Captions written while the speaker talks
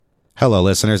Hello,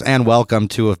 listeners, and welcome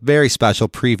to a very special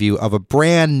preview of a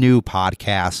brand new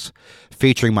podcast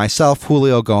featuring myself,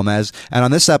 Julio Gomez. And on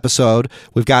this episode,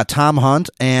 we've got Thom Hunt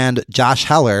and Josh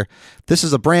Heller. This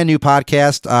is a brand new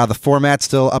podcast. The format's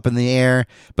still up in the air,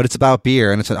 but it's about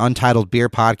beer, and it's an Untitled Beer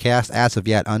Podcast, as of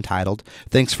yet untitled.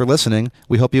 Thanks for listening.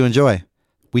 We hope you enjoy.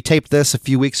 We taped this a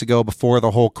few weeks ago before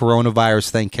the whole coronavirus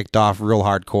thing kicked off real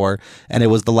hardcore, and it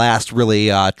was the last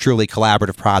really, truly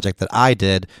collaborative project that I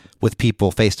did with people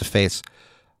face-to-face.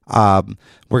 We're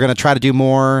going to try to do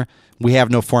more. We have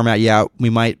no format yet.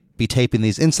 We might be taping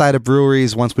these inside of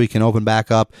breweries once we can open back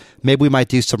up. Maybe we might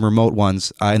do some remote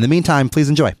ones. In the meantime, please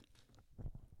enjoy.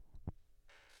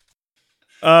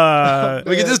 We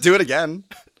can just do it again.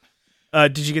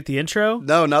 Did you get the intro?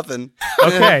 No, nothing.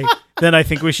 Okay, then I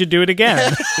think we should do it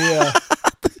again. Yeah.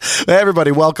 Hey,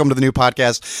 everybody, welcome to the new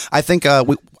podcast. I think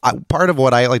part of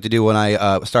what I like to do when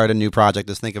I start a new project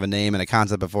is think of a name and a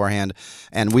concept beforehand,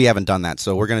 and we haven't done that.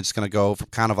 So we're just going to go from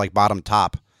kind of like bottom to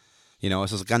top. You know,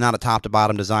 this is not a top to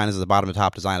bottom design. This is a bottom to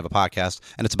top design of a podcast,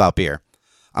 and it's about beer.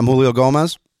 I'm Julio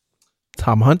Gomez.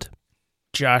 Thom Hunt.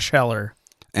 Josh Heller.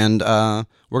 And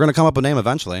we're going to come up with a name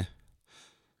eventually.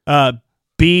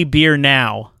 Be beer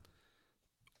now.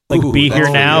 Like Ooh, be here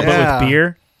now, yeah. but with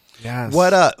beer. Yes.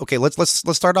 What? Okay,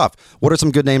 let's start off. What are some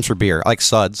good names for beer? I like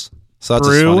Suds. Suds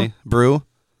Brew. is funny. Brew.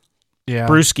 Yeah.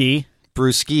 Brewski.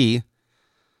 Brewski.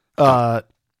 Uh,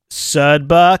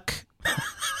 Sudbuck.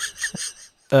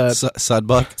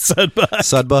 Sudbuck.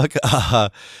 Sudbuck.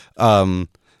 Sudbuck.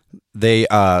 They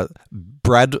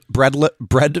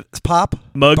bread pop.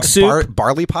 Mug soup.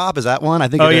 Barley pop, is that one? I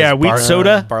think. Oh it yeah, is. wheat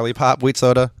soda. Barley pop, wheat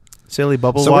soda. silly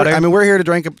bubble So water. we're here to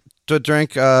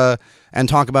drink and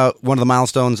talk about one of the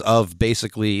milestones of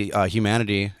basically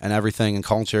humanity and everything and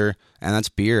culture, and that's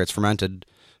beer. It's fermented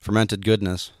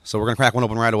goodness. So we're gonna crack one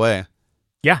open right away.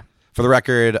 Yeah. For the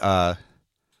record, I'm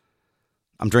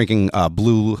drinking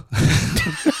blue.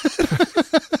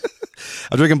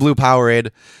 I'm drinking blue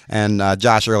Powerade, and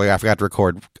Josh earlier, I forgot to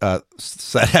record,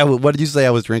 said, what did you say I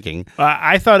was drinking?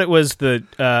 I thought it was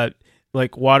the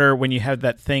like water when you have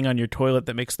that thing on your toilet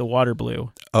that makes the water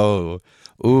blue. Oh,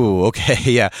 ooh, okay,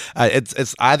 yeah.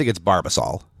 It's. I think it's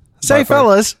Barbasol. Say,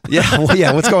 fellas, Yeah, well,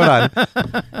 yeah. What's going on?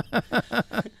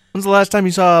 when's the last time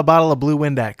you saw a bottle of Blue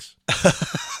Windex?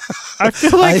 I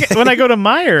feel like when I go to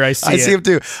Meijer, I see I it. see him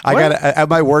too. I got it at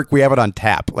my work. We have it on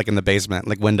tap, like in the basement,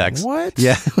 like Windex. What?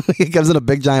 Yeah, it comes in a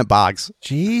big giant box.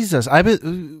 Jesus,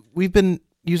 we've been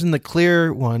using the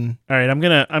clear one. All right,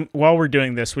 I'm while we're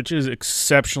doing this, which is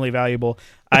exceptionally valuable,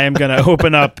 I am gonna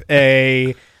open up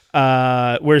a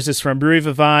where's this from? Brewery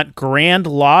Vivant Grand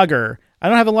Lager. I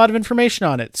don't have a lot of information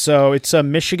on it, so it's a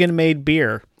Michigan-made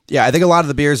beer. Yeah, I think a lot of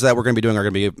the beers that we're going to be doing are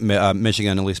going to be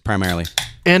Michigan, at least primarily.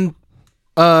 And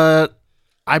I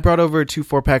brought over 2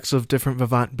 4-packs of different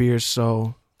Vivant beers,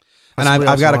 so. And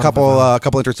I've got a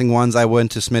couple interesting ones. I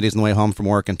went to Smitty's on the way home from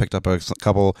work and picked up a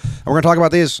couple. And we're going to talk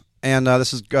about these. And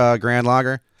this is Grand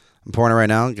Lager. I'm pouring it right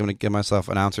now. I'm going to give myself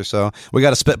an ounce or so. We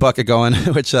got a spit bucket going,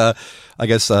 which I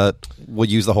guess we'll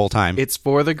use the whole time. It's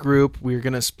for the group. We're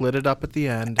going to split it up at the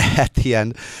end. At the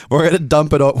end, we're going to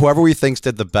dump it. Whoever we think's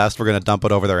did the best, we're going to dump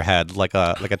it over their head like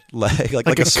a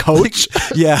coach.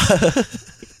 Yeah.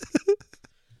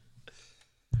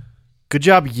 Good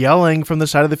job yelling from the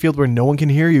side of the field where no one can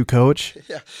hear you, coach.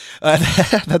 Yeah.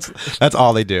 That's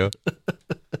all they do.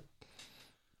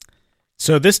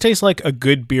 So this tastes like a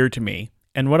good beer to me.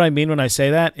 And what I mean when I say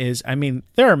that is,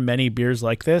 there are many beers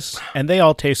like this, and they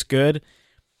all taste good.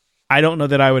 I don't know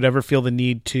that I would ever feel the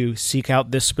need to seek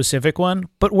out this specific one,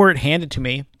 but were it handed to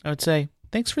me, I would say,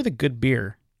 thanks for the good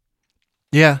beer.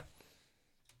 Yeah.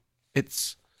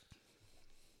 It's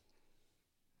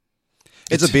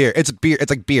a beer. It's beer. It's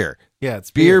like beer. Yeah,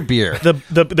 it's Beer.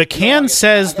 The can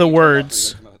says the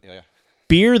words,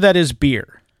 beer that is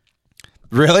beer.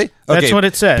 Really? Okay. That's what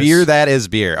it says. Beer that is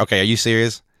beer. Okay, are you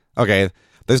serious? Okay,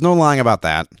 there's no lying about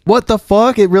that. What the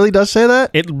fuck? It really does say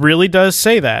that? It really does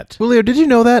say that. Julio, did you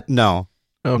know that? No.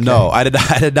 Okay. No, I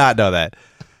did not know that.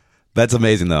 That's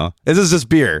amazing, though. This is just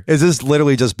beer. Is this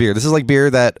literally just beer? This is like beer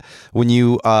that when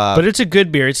you... but it's a good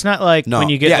beer. It's not like when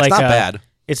you get it's like not bad.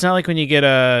 It's not like when you get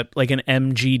an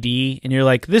MGD and you're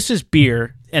like, this is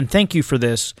beer and thank you for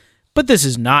this, but this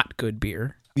is not good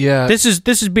beer. Yeah. This is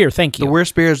beer, thank you. The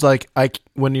worst beer is like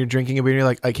when you're drinking a beer, you're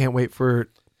like, I can't wait to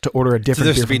order a different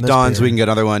beer. So this from be this done beer. so we can get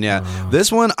another one, yeah.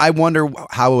 This one, I wonder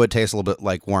how it would taste a little bit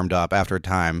like warmed up after a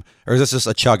time. Or is this just a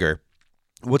chugger?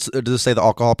 Does it say the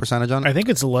alcohol percentage on it? I think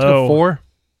it's low.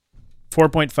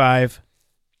 4.5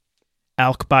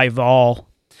 alc by vol.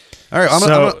 All right,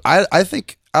 I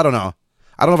think, I don't know.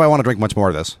 I don't know if I want to drink much more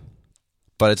of this,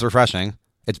 but it's refreshing.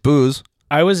 It's booze.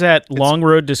 I was at Long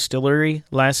Road Distillery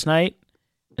last night,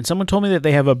 and someone told me that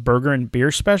they have a burger and beer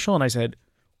special, and I said,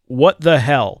 what the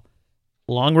hell?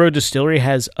 Long Road Distillery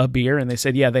has a beer, and they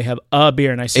said, yeah, they have a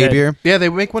beer, and I said... A beer? Yeah, they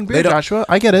make one beer, Joshua.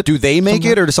 I get it. Do they make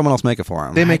it, or does someone else make it for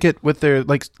them? They make it with their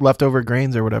like leftover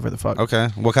grains or whatever the fuck. Okay.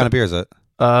 What kind of beer is it?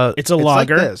 It's a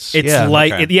lager. Like this. It's yeah.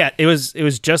 like... Okay. It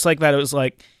was just like that. It was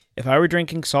like, if I were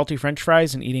drinking salty French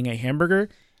fries and eating a hamburger,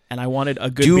 and I wanted a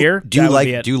good beer, do you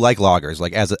like lagers,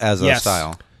 like as a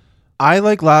style? I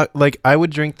like I would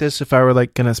drink this if I were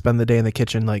like gonna spend the day in the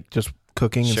kitchen, like just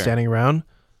cooking and standing around.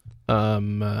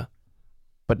 But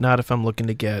not if I'm looking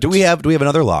to get. Do we have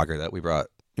another lager that we brought?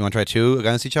 You want to try two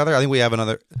against each other? I think we have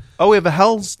another. Oh, we have a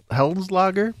Hell's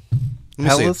lager.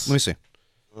 Let me see.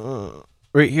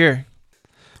 Right here.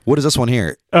 What is this one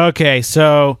here? Okay,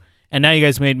 so and now you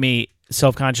guys made me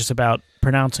self-conscious about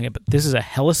pronouncing it, but this is a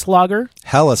Helles lager.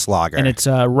 Helles lager, and it's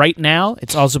right now.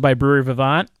 It's also by Brewery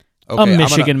Vivant. Okay, a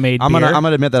Michigan-made beer. I'm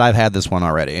gonna admit that I've had this one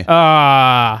already.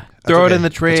 Throw it in the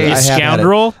tray. You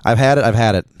scoundrel! I've had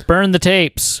it. Burn the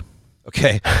tapes.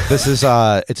 Okay, this is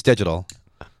it's digital,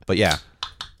 but yeah,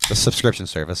 the subscription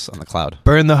service on the cloud.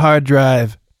 Burn the hard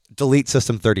drive. Delete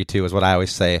System 32 is what I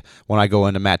always say when I go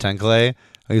into Matt Tenclay.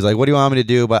 He's like, "What do you want me to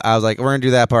do?" But I was like, "We're gonna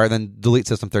do that part, then delete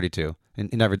System 32." And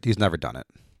he's never done it.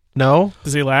 No?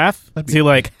 Does he laugh? Is he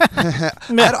like? I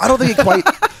don't think he quite.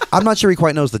 I'm not sure he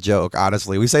quite knows the joke.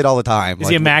 Honestly, we say it all the time. Is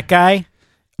he a Mac guy?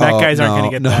 Mac guys aren't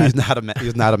going to get that. No,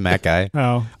 he's not a Mac guy.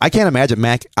 Oh, I can't imagine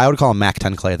Mac. I would call him Mac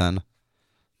Tenclay then.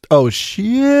 Oh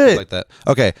shit! Like that.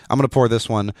 Okay, I'm gonna pour this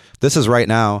one. This is right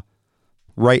now.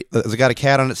 Right, it's got a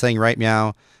cat on it saying "right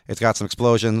meow." It's got some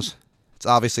explosions. It's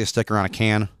obviously a sticker on a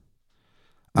can.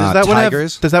 Does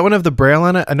that one have the Braille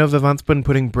on it? I know Vivant's been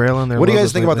putting Braille on their. What do you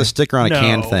guys think about the sticker on a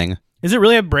can thing? Is it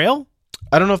really a Braille?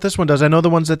 I don't know if this one does. I know the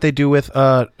ones that they do with.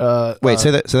 Wait,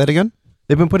 say that again.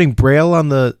 They've been putting Braille on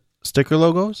the sticker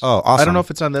logos. Oh, awesome! I don't know if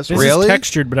it's on this one. This is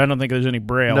textured, but I don't think there's any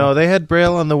Braille. No, they had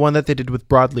Braille on the one that they did with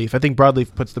Broadleaf. I think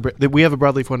Broadleaf puts we have a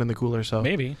Broadleaf one in the cooler, so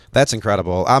maybe that's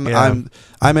incredible. I'm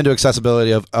into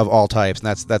accessibility of all types, and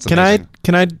that's amazing.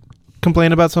 Can I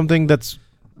complain about something that's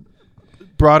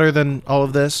broader than all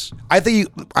of this? I think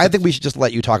we should just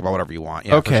let you talk about whatever you want.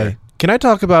 Yeah, okay. Sure. Can I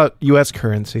talk about U.S.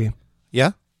 currency?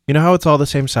 Yeah. You know how it's all the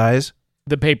same size?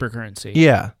 The paper currency.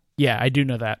 Yeah. Yeah, I do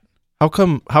know that. How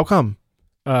come?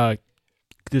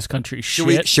 This country's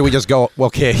shit. Should we just go?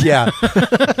 Okay. Yeah.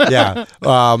 Yeah.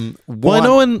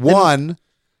 One.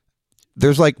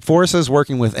 There's like forces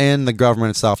working within the government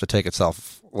itself to take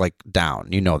itself like down.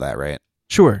 You know that, right?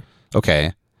 Sure.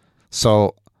 Okay.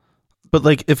 So. But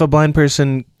like, if a blind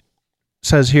person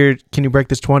says, "Here, can you break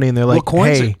this 20?" and they're like,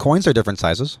 coins are different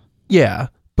sizes. Yeah,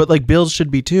 but like bills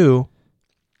should be too.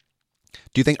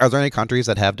 Do you think are there any countries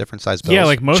that have different size bills? Yeah,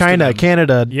 like most China, of them.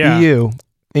 Canada, EU,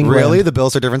 England. Really, the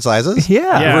bills are different sizes?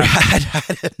 Yeah,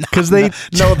 because they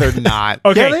no, they're not.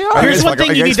 Okay, yeah, they are. Here's one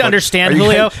thing you need to understand,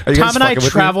 Julio. Tom and I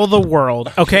travel the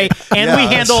world. Okay, and we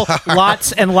handle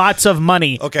lots and lots of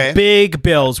money. Okay, big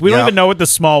bills. We don't even know what the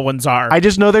small ones are. I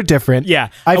just know they're different. Yeah,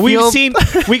 we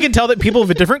can tell that people of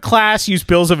a different class use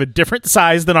bills of a different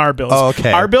size than our bills. Oh,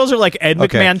 okay, our bills are like Ed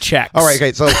McMahon checks. All right,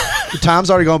 okay. So Tom's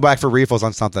already going back for refills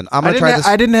on something. I'm gonna try this.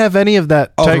 I didn't have any of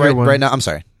that. Tiger one. Right now. I'm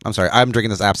sorry. I'm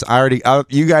drinking this absinthe.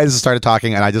 You guys started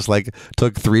talking, and I just like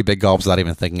took 3 big gulps without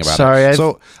even thinking about it.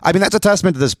 So I mean, that's a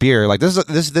testament to this beer. Like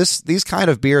these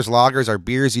kind of beers, lagers, are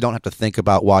beers you don't have to think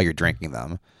about while you're drinking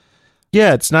them.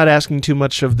 Yeah, it's not asking too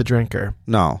much of the drinker.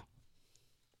 No.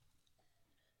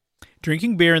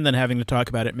 Drinking beer and then having to talk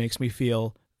about it makes me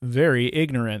feel very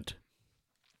ignorant.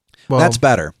 Well, that's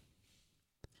better.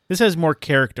 This has more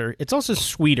character. It's also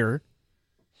sweeter.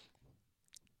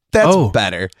 That's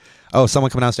better. Oh,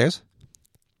 someone coming downstairs?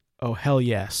 Oh, hell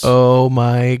yes. Oh,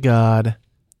 my God.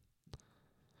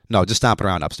 No, just stomping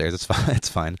around upstairs. It's fine. It's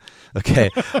fine. Okay.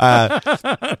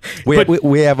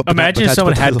 We have. Imagine if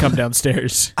someone had come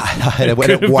downstairs.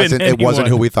 It wasn't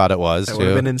who we thought it was. That would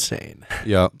have been insane.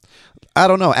 Yeah. I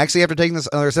don't know. Actually, after taking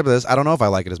another sip of this, I don't know if I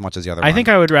like it as much as the other one. I think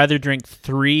I would rather drink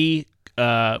 3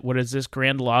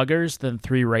 Grand Lagers than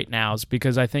 3 Right Nows,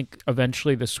 because I think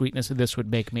eventually the sweetness of this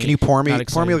would make me. Can you pour me like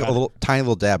a tiny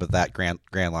little dab of that Grand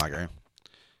Lager?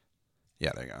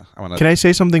 Yeah, there you go. Can I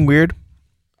say something weird?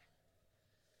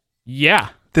 Yeah.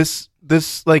 This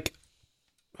like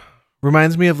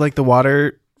reminds me of like the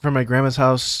water from my grandma's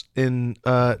house in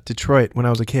Detroit when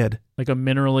I was a kid. Like a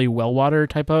minerally well water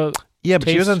type of. Yeah, but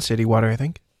taste? she was on city water, I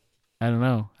think. I don't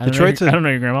know. I don't know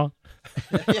your grandma.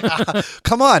 Yeah.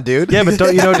 Come on, dude. Yeah, but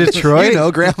don't you know Detroit? You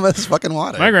know grandma's fucking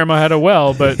water. My grandma had a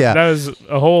well, but Yeah. that was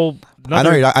a whole. I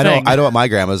know. thing. I know what my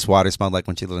grandma's water smelled like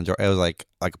when she lived in Georgia. It was like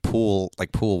pool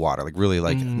water, like really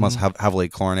like must have heavily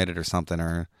chlorinated or something.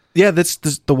 Or Yeah, that's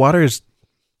the water is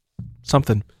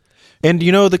something. And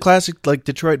you know the classic like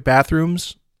Detroit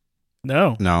bathrooms?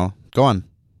 No. no, go on.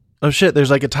 Oh shit,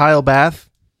 there's like a tile bath,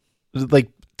 like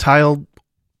tile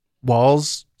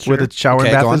walls where the shower Okay,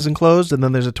 and go bath on. is enclosed, and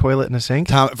then there's a toilet and a sink.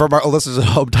 Tom, from our listeners at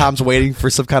home, Tom's waiting for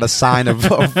some kind of sign of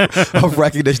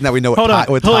recognition that we know what, Hold on,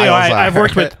 what Julio. tiles are. I've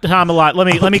worked with Tom a lot. Let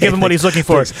me give him what he's looking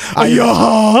for.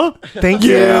 Yeah. Thank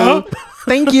you. Yeah.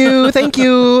 Thank you. Thank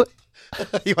you.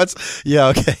 He wants, yeah,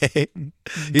 okay.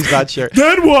 He's not sure.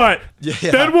 Then what? Yeah.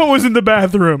 Then what was in the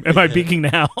bathroom? Am I peeking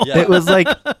now? Yeah. It was like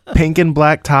pink and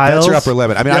black tiles. That's your upper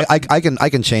limit. I mean, I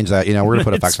can change that. You know, we're gonna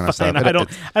put effects on our It's stuff. fine.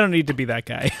 I don't need to be that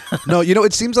guy. No, you know,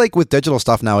 it seems like with digital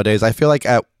stuff nowadays, I feel like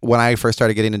when I first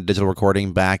started getting into digital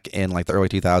recording back in like the early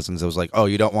 2000s, it was like, oh,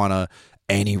 you don't want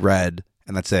any red,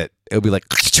 and that's it. It would be like,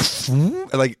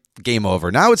 like game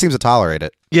over. Now it seems to tolerate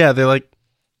it. Yeah, they're like,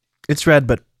 it's red,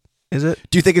 but is it?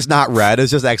 Do you think it's not red?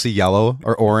 It's just actually yellow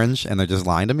or orange, and they're just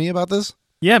lying to me about this?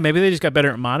 Yeah, maybe they just got better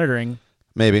at monitoring.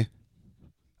 Maybe.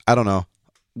 I don't know.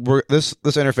 This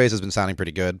interface has been sounding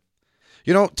pretty good.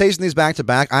 You know, tasting these back to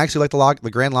back, I actually like the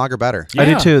Grand Lager better. I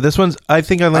Yeah. do too. This one's, I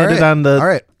think I landed on the All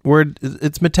right. word,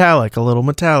 it's metallic, a little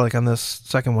metallic on this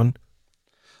second one.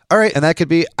 All right, and that could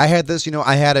be. I had this. You know,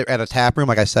 I had it at a tap room,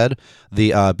 like I said.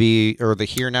 The the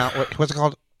Here Now. What's it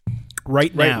called?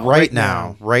 Right now. Right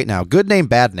now. Good name,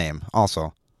 bad name.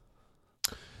 Also,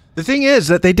 The thing is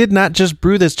that they did not just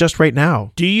brew this just right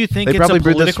now. Do you think They it's probably a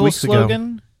brewed this political weeks ago.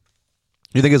 slogan?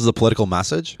 you think this is a political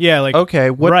message? Yeah, like Okay,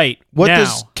 what right now.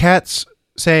 does Cat's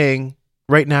saying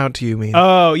right now to you mean?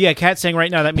 Oh, yeah, Cat saying right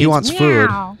now. That means He wants food.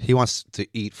 He wants to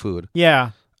eat food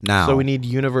Yeah. now. So we need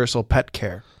universal pet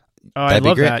care. Oh, I That'd be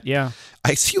love great. that. Yeah,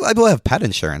 I see. I will have pet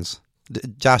insurance.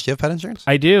 Josh, do you have pet insurance?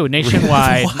 I do.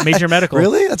 Nationwide, major medical.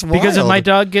 Really? That's wild. Because if my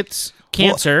dog gets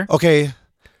cancer, Well, okay.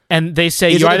 and they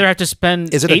say Is you it a- either have to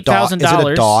spend Is it a dog? Is it a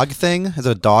 $8,000. dog thing? Is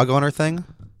it a dog owner thing?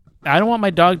 I don't want my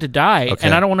dog to die, Okay.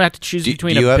 and I don't want to have to choose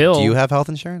between you a have, bill. Do you have health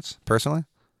insurance personally?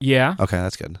 Yeah. Okay,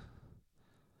 that's good.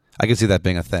 I can see that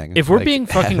being a thing. If we're Like, being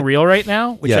fucking real right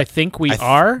now, which Yeah. I think we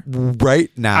are, right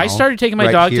now, I started taking my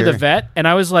right dog to here. the vet, and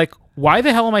I was like, why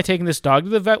the hell am I taking this dog to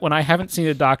the vet when I haven't seen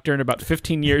a doctor in about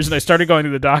 15 years? And I started going to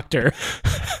the doctor.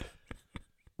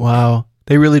 Wow.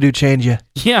 They really do change you.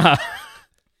 Yeah.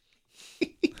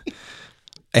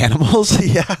 Animals,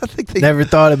 yeah, I think they. Never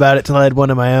thought about it till I had one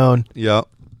of my own. Yep.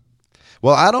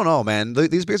 Well, I don't know, man.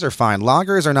 These beers are fine.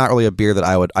 Lagers are not really a beer that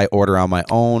I order on my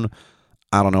own.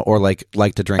 I don't know, or like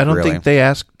to drink. I don't really. think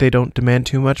they don't demand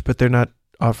too much, but they're not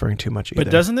offering too much either.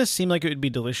 But doesn't this seem like it would be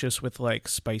delicious with like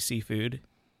spicy food?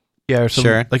 Yeah, or some,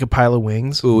 Sure. like a pile of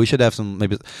wings. Ooh, we should have some.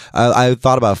 Maybe I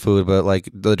thought about food, but like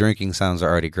the drinking sounds are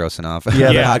already gross enough. Yeah,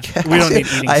 Yeah, podcast. we don't need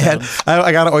eating sounds.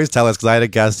 I gotta always tell this because I had a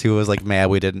guest who was like mad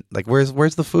we didn't like.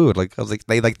 Where's the food? Like I was like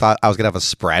they like thought I was gonna have a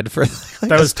spread for. Like,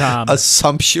 That was Tom. A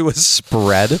sumptuous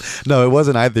spread. No, it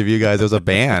wasn't either of you guys. It was a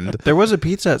band. There was a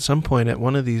pizza at some point at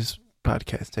one of these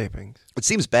podcast tapings. It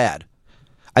seems bad.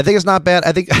 I think it's not bad.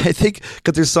 I think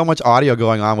because there's so much audio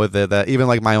going on with it that even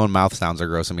like my own mouth sounds are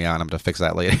grossing me out. And I'm gonna fix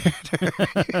that later.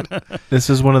 This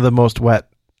is one of the most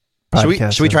wet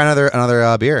podcasts. Should we try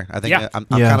another beer? I think Yeah. I'm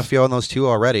Yeah. kind of feeling those two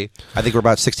already. I think we're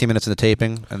about 16 minutes into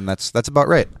taping, and that's about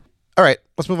right. All right,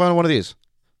 let's move on to one of these.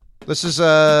 This is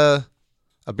a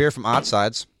beer from Odd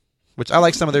Sides, which I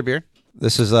like some of their beer.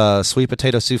 This is a sweet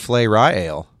potato souffle rye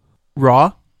ale.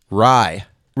 Raw? Rye.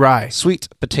 Sweet. Sweet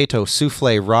potato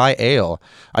souffle rye ale.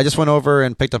 I just went over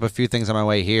and picked up a few things on my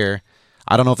way here.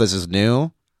 I don't know if this is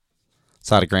new.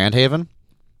 It's out of Grand Haven.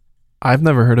 I've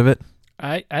never heard of it.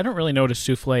 I don't really know what a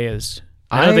souffle is.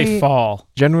 I know they fall.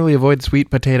 Generally avoid sweet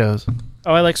potatoes.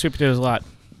 Oh, I like sweet potatoes a lot.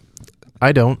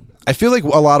 I don't. I feel like a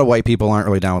lot of white people aren't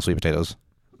really down with sweet potatoes.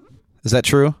 Is that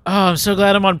true? Oh, I'm so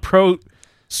glad I'm on pro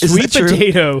sweet that true?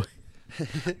 potato.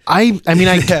 I mean,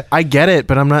 I get it,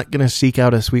 but I'm not going to seek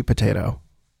out a sweet potato.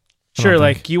 Sure, think.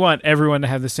 like you want everyone to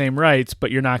have the same rights,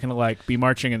 but you're not going to like be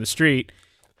marching in the street.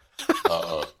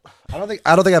 I don't think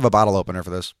I have a bottle opener for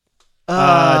this.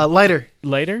 Lighter.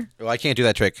 Later? Well, I can't do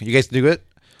that trick. You guys do it?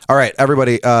 All right,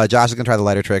 everybody. Josh is gonna try the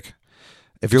lighter trick.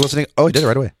 If you're listening, he did it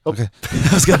right away. Okay, I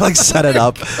was gonna like set it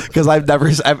up because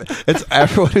it's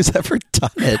everyone who's ever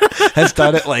done it has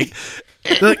done it like.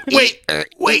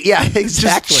 Wait, yeah,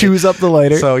 exactly. Just chews up the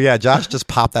lighter. So yeah, Josh just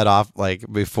popped that off like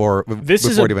before This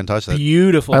is before a it even touched it.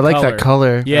 beautiful I like color. that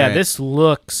color. Yeah, Right. this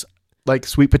looks... Like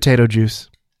sweet potato juice.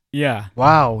 Yeah.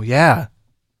 Wow, yeah.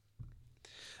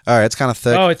 All right, it's kind of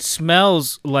thick. Oh, it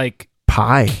smells like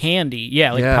Pie. candy.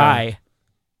 Yeah, like Yeah. pie.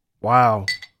 Wow.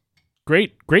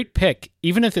 Great pick.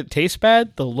 Even if it tastes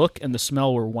bad, the look and the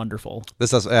smell were wonderful.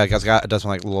 This does. Yeah, it does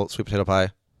smell like a little sweet potato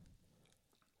pie.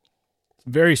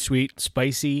 Very sweet,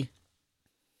 spicy.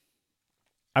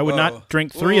 I would not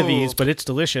drink 3 of these, but it's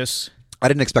delicious. I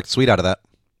didn't expect sweet out of that.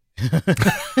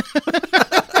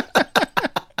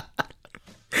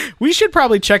 We should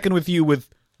probably check in with you with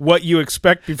what you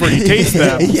expect before you taste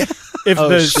them. Yeah. If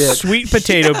the shit. sweet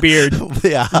potato beer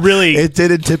Yeah, really... it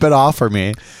didn't tip it off for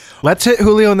me. Let's hit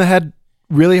Julio in the head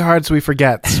really hard so he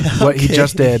forgets what he Okay.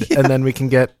 just did, and then we can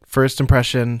get first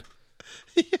impression,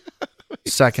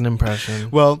 second impression.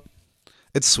 Well,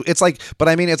 it's like, but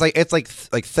I mean, it's like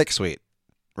thick sweet,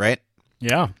 right?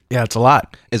 Yeah. Yeah, it's a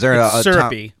lot. Is there It's a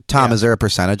syrupy. Tom? Yeah. Is there a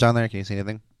percentage on there? Can you see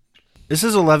anything? This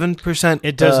is 11%.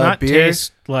 It does not beer.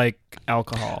 taste like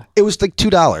alcohol. It was like $2,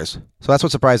 so that's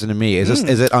what's surprising to me. Is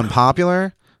it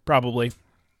unpopular? Probably.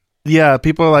 Yeah,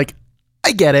 people are like,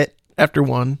 I get it after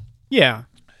one. Yeah.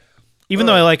 Even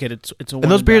though I like it, it's a one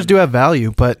And those beers do have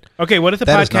value, but Okay, what if the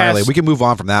That is gnarly. podcast... We can move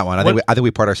on from that one. I What- think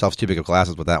we poured ourselves too big of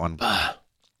glasses with that one.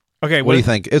 Okay, What do you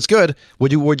think? It's good.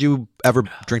 Would you ever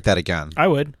drink that again? I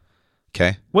would.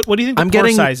 Okay, What do you think the I'm pour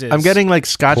getting size is? I'm getting like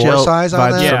Scotch Pour ale size on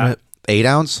vibes that? from Yeah. it. 8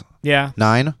 ounce, Yeah.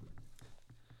 9,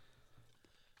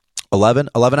 11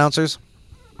 ounces.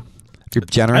 If you're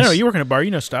generous, I know, you work in a bar,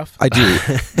 you know stuff. I do.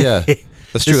 Yeah,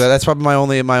 that's true. That's probably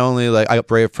my only like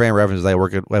frame of reference.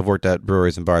 I've worked at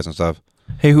breweries and bars and stuff.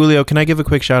 Hey Julio, can I give a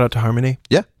quick shout out to Harmony?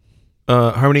 Yeah.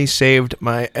 Harmony saved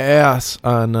my ass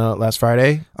on last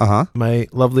Friday. Uh-huh. My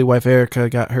lovely wife Erica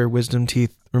got her wisdom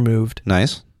teeth removed,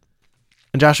 Nice.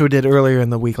 and Joshua did earlier in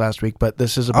the week last week. But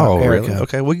this is about Oh, Erica. really?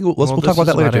 Okay. We'll Well, talk this about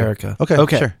that is later. about too. Erica.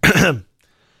 Okay. Sure.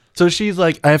 So she's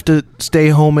like, I have to stay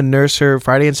home and nurse her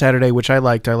Friday and Saturday, which I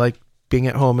liked. I like being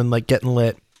at home and like getting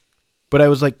lit. But I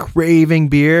was like craving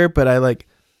beer, but I like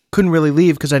couldn't really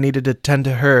leave because I needed to tend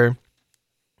to her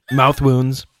mouth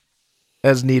wounds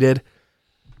as needed.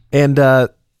 And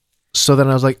so then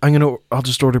I was like, I'll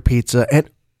just order pizza, and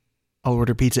I'll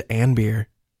order pizza and beer.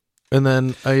 And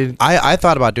then I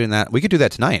thought about doing that. We could do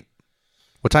that tonight.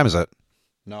 What time is it?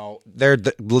 No, their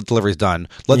delivery's done.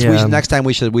 Next time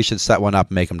we should set one up,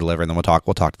 and make them deliver, and then we'll talk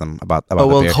to them about the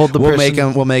we'll beer. hold the we'll person-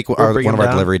 make one bring of them our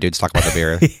down. delivery dudes talk about the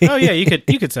beer. Oh yeah, you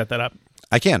could set that up.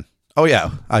 I can. Oh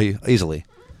yeah, I easily,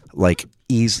 like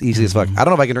easy as fuck. I don't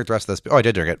know if I can drink the rest of this. Oh, I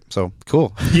did drink it. So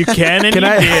cool. You can and Can you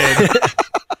I- did.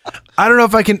 I don't know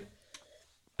if I can.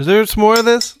 Is there some more of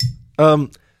this? I'm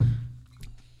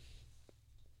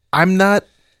not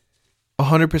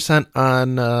 100%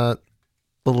 on the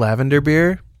lavender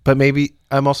beer, but maybe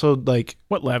I'm also like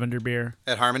What lavender beer?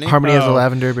 At Harmony, Harmony has a Oh.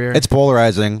 lavender beer. it's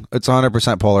polarizing. It's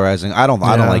 100% polarizing. I don't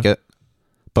Yeah. like it,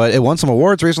 but it won some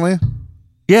awards recently.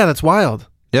 yeah, that's wild.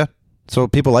 Yeah, so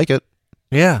people like it.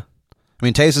 Yeah, I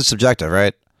mean, taste is subjective,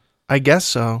 right? I guess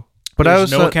so. But There's I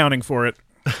was no accounting for it.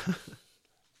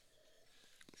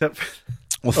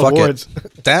 Well, fuck Awards.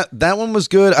 it. That one was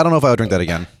good. I don't know if I would drink that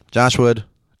again. Josh would.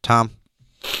 Tom,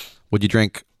 would you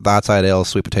drink the outside ale,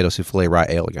 sweet potato souffle, rye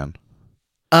ale again?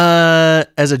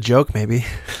 As a joke, maybe.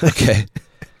 Okay.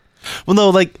 Well, no,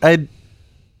 like I'd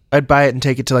buy it and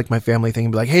take it to like my family thing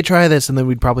and be like, "Hey, try this," and then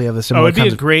we'd probably have the Oh, similar. it'd be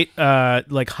kinds a great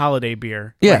like holiday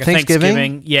beer. Yeah, Like a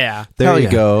Thanksgiving? Yeah. There Hell you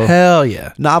yeah. go. Hell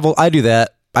yeah. Novel. I do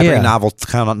that. I Yeah.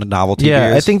 bring novelty Yeah,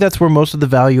 beers. I think that's where most of the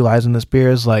value lies in this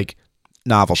beer is like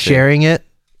novelty. sharing it.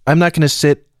 I'm not going to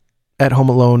sit at home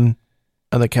alone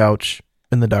on the couch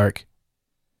in the dark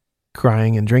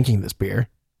crying and drinking this beer.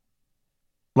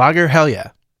 Lager, hell yeah.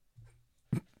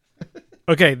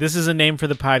 Okay, this is a name for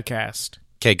the podcast.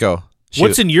 Okay, go. Shoot.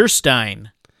 What's in your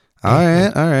stein? All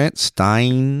right.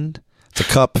 Stein. It's a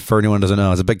cup for anyone who doesn't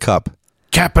know. It's a big cup.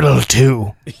 Capital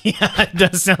 2. Yeah, it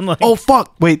does sound like. Oh,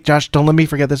 fuck. Wait, Josh, don't let me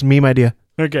forget this meme idea.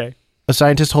 Okay. A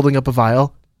scientist holding up a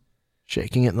vial,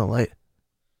 shaking it in the light.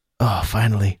 Oh,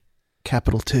 finally.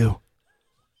 Capital 2.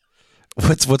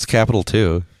 What's Capital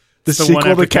 2? The It's the sequel one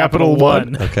after to Capital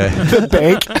 1. Okay. The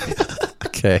bank.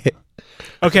 Okay.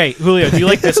 Okay, Julio, do you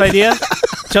like this idea?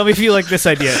 Tell me if you like this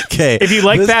idea. Okay. If you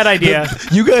like that idea.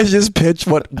 You guys just pitch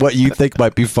what you think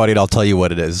might be funny, and I'll tell you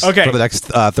what it is. Okay. For the next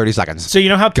 30 seconds. So you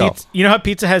know how Go.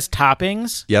 pizza has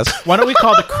toppings? Yes. Why don't we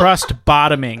call the crust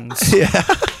bottomings?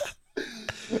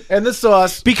 And the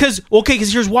sauce. Because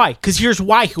here's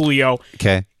why. Julio.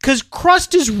 Okay. Because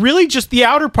crust is really just the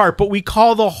outer part, but we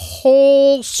call the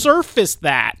whole surface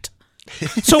that.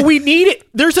 So we need it.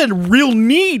 There's a real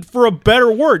need for a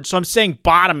better word. So I'm saying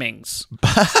bottomings.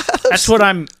 That's what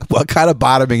I'm. What kind of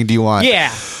bottoming do you want?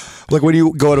 Yeah. Like when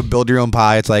you go to build your own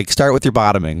pie, it's like start with your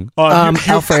bottoming.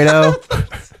 Alfredo.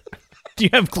 Do you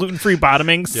have gluten-free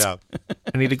bottomings? Yeah.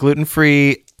 I need a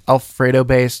gluten-free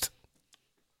Alfredo-based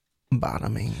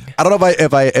bottoming. I don't know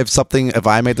if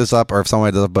I made this up or if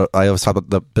someone did, but I always talk about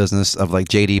the business of like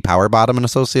JD Power Bottom and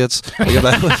Associates. I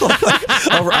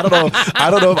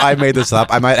don't know if I made this up.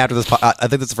 I might after this. I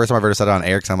think this is the first time I've ever said it on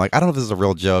air because I'm like, I don't know if this is a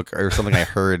real joke or something I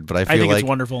heard, but I think it's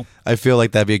wonderful. I feel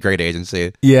like that'd be a great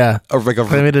agency. Yeah, or like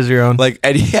claim it as your own. Like,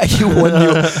 and yeah,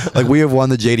 like we have won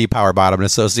the JD Power Bottom and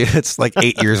Associates like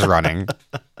 8 years running.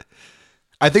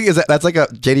 I think that's like a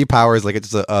JD Power is like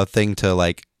it's a thing to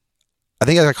like. I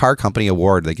think it's a car company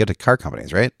award they give to car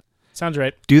companies, right? Sounds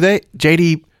right. Do they?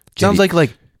 JD sounds like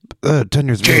 10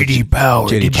 years. JD Power.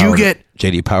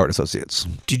 JD Power Associates?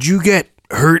 Did you get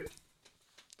hurt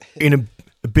in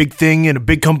a big thing and a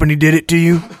big company did it to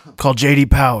you? Called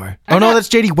JD Power. Oh no, that's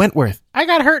JD Wentworth. I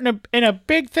got hurt in a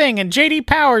big thing, and JD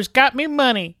Powers got me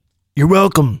money. You're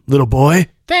welcome, little boy.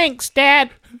 Thanks,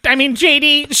 Dad. I mean,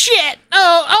 JD. Shit.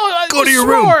 Oh. Go to your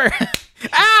room.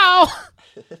 Ow.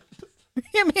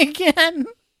 Hit me again.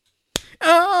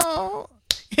 Oh.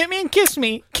 Hit me and kiss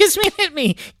me. Kiss me and hit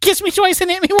me. Kiss me twice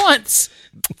and hit me once.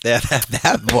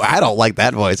 That boy, I don't like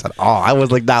that voice at all. I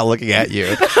was like not looking at you,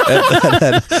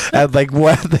 and like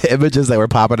what the images that were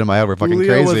popping in my head were fucking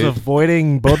Julio crazy. was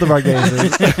avoiding both of our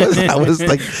gazes. I was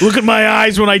like, look at my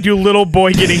eyes when I do little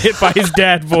boy getting hit by his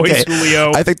dad voice, okay,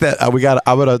 Julio. I think that I'm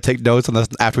gonna take notes on this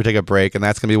after we take a break, and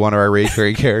that's gonna be one of our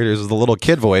recurring characters is the little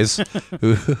kid voice, and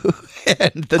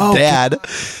the dad,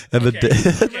 and the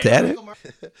dad.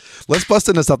 Let's bust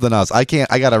into something else. I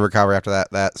gotta recover after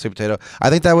that sweet potato. I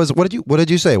think that was what did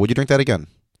you say? Would you drink that again?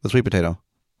 The sweet potato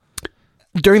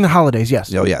during the holidays?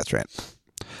 Yes. Oh yeah, that's right.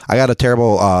 I got a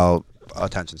terrible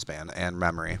attention span and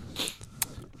memory.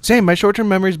 Same. My short-term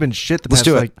memory's been shit the past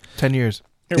like 10 years.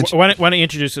 Here, why don't you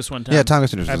introduce this one, Tom? Yeah, Tom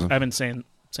introduces. I've been saying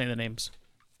the names.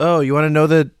 Oh, you want to know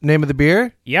the name of the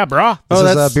beer? Yeah, brah. This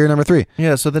is beer number 3.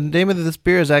 Yeah. So the name of this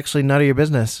beer is actually none of your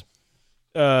business.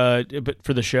 But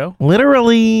for the show?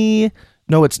 Literally,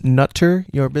 no, it's Nutter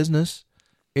Your Business.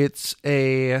 It's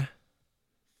a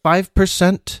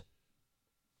 5%.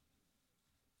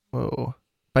 Whoa.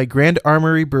 By Grand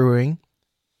Armory Brewing.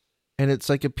 And it's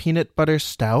like a peanut butter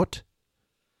stout.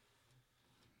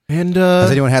 And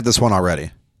has anyone had this one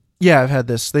already? Yeah, I've had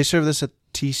this. They serve this at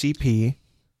TCP.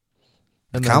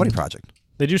 The Comedy Project.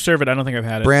 They do serve it. I don't think I've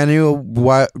had it. Brand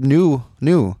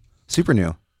new, super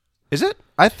new. Is it?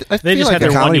 I they feel just like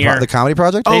had their 1 year. The Comedy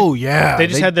Project? Yeah. They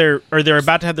just had they're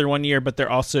about to have their 1 year, but they're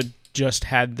also just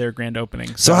had their grand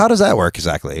opening. So how does that work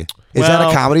exactly? Is that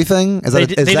a comedy thing? They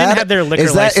didn't have their liquor license.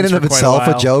 Is that in and of for quite itself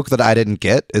a while. joke that I didn't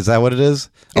get? Is that what it is?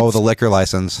 The liquor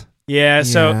license. Yeah,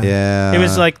 so Yeah. it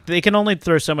was like they can only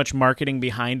throw so much marketing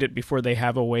behind it before they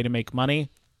have a way to make money.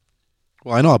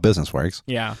 Well, I know how business works.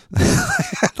 Yeah.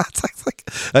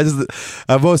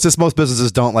 Most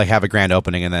businesses don't like have a grand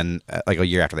opening and then like a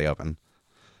year after they open,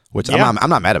 which I'm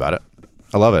not mad about it.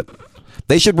 I love it.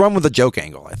 They should run with a joke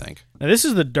angle, I think. Now, this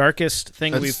is the darkest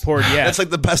thing we've poured yet. That's like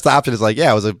the best option is like,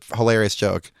 yeah, it was a hilarious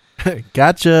joke.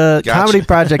 Gotcha. Comedy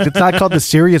Project. It's not called the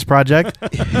Serious Project.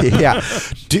 Yeah.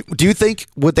 Do you think,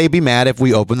 would they be mad if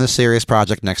we open the Serious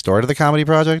Project next door to the Comedy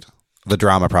Project? The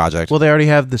Drama Project. Well, they already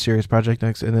have the Serious Project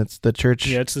next, and it's the church.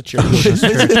 Yeah, it's the church.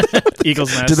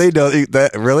 Eagles Nest. Do they know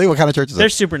that? Really? What kind of church is it? They're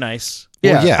super nice.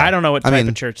 Yeah. Well, yeah. I don't know what type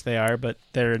of church they are, but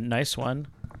they're a nice one.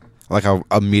 Like how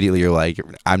immediately you're like,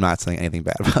 I'm not saying anything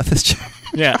bad about this church.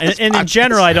 Yeah, and in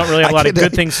general, I don't really have a lot of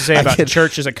good things to say about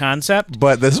church as a concept.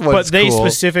 But this one's But they cool.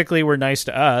 specifically were nice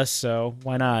to us, so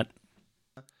why not?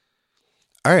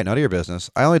 All right, none of your business.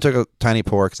 I only took a tiny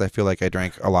pour because I feel like I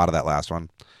drank a lot of that last one.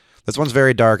 This one's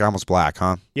very dark, almost black,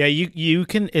 huh? Yeah, you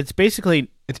can. It's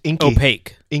basically inky.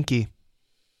 opaque. Inky.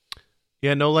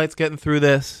 Yeah, no light's getting through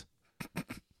this.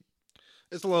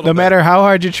 It's a little. No matter how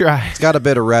hard you try. It's got a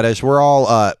bit of reddish. We're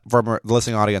all from the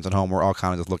listening audience at home. We're all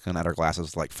kind of just looking at our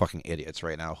glasses like fucking idiots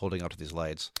right now, holding up to these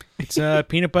lights. It's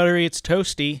peanut buttery. It's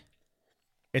toasty.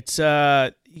 It's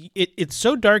it's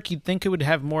so dark you'd think it would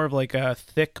have more of like a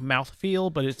thick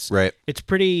mouthfeel, but it's right. It's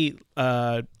pretty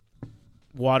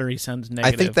watery. Sounds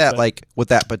negative. I think that like with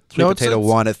that, but sweet potato it's,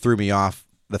 one, it threw me off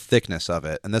the thickness of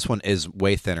it, and this one is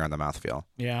way thinner on the mouthfeel.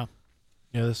 Yeah.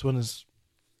 Yeah, this one is.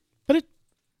 But it's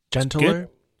gentler.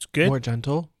 It's good. More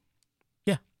gentle.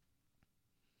 Yeah.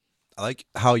 I like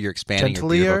how you're expanding your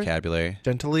beer vocabulary.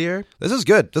 Gentler. This is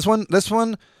good. This one,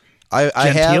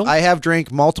 I have drank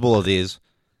multiple of these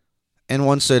in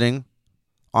one sitting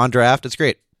on draft. It's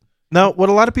great. Now, what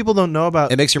a lot of people don't know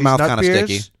about it makes your mouth kind of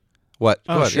sticky. What?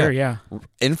 Oh, sure, yeah.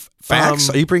 In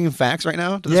facts? Are you bringing facts right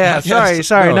now? Yeah,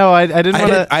 sorry. No, I didn't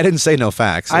want to. I didn't say no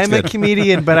facts. I'm a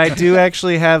comedian, but I do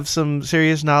actually have some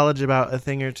serious knowledge about a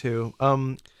thing or two.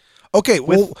 Okay,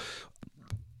 well,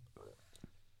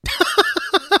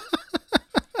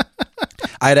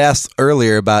 I'd asked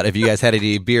earlier about if you guys had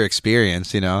any beer experience,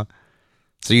 So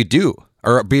you do.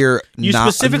 Or beer. You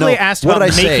specifically asked what about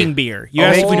did I making say? beer. You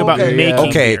asked if we knew about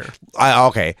making beer.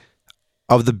 Okay.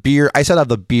 Of the beer, I said of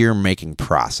the beer making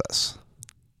process.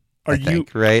 Are you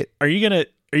gonna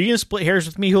split hairs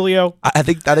with me, Julio? I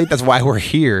think that's why we're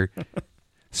here.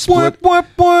 What?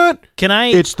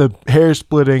 It's the hair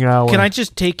splitting hour. Can I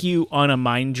just take you on a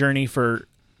mind journey for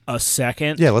a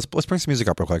second? Yeah, let's bring some music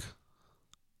up real quick.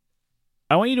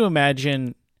 I want you to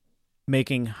imagine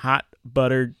making hot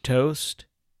buttered toast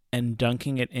and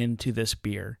dunking it into this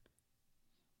beer.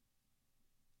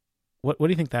 What do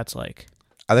you think that's like?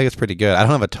 I think it's pretty good. I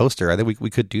don't have a toaster. I think we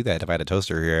could do that if I had a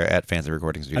toaster here at Fancy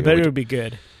Recording Studio. I bet it would be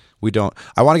good. We don't.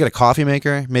 I want to get a coffee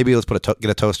maker. Maybe let's get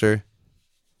a toaster.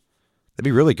 That'd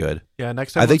be really good. Yeah,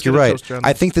 next time. I think you're right.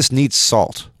 I think this needs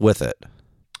salt with it.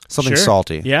 Something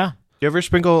salty. Yeah. You ever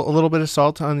sprinkle a little bit of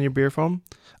salt on your beer foam?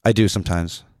 I do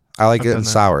sometimes. I like it in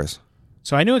sours.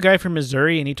 So I knew a guy from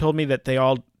Missouri, and he told me that they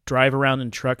all drive around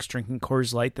in trucks drinking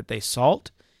Coors Light that they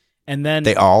salt. And then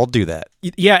they all do that.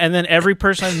 Yeah, and then every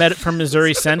person I've met from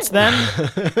Missouri since then,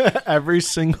 every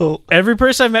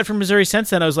person I've met from Missouri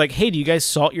since then, I was like, "Hey, do you guys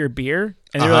salt your beer?"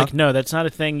 And they're like, "No, that's not a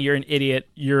thing. You're an idiot.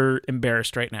 You're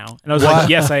embarrassed right now." And I was like,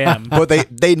 "Yes, I am." But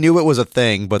they knew it was a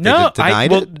thing, but they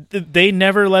denied it. They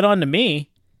never let on to me.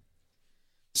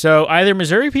 So either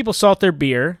Missouri people salt their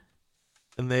beer,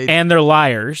 and they're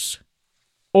liars,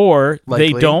 or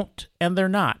they don't and they're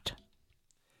not.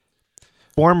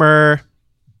 Former.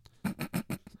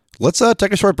 Let's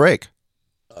take a short break.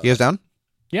 You guys down?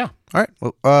 Yeah. All right.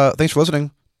 Well, thanks for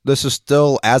listening. This is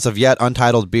still, as of yet,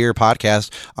 Untitled Beer Podcast.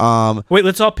 Wait,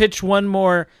 let's all pitch one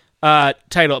more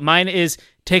title. Mine is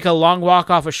Take a Long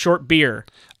Walk Off a Short Beer.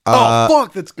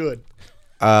 Fuck, that's good.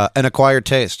 An Acquired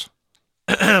Taste.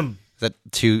 Is that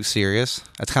too serious?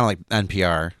 That's kind of like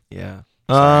NPR. Yeah.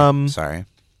 Sorry.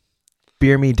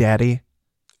 Beer Me Daddy.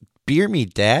 Beer Me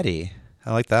Daddy.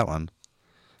 I like that one.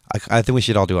 I think we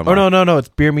should all do it. Oh, no. It's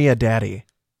Beer Me a Daddy.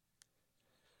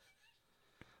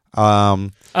 You're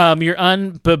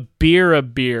beer a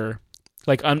beer.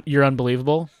 Like, you're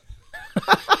unbelievable.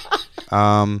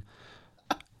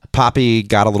 Poppy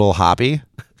got a little hoppy.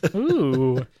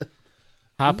 Ooh.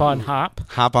 Hop on hop.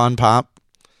 Hop on pop.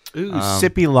 Ooh,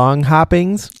 sippy long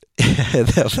hoppings.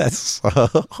 That's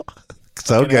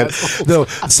so good. No,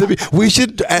 we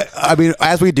should. I mean,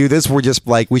 as we do this, we're just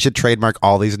like we should trademark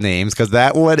all these names because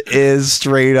that one is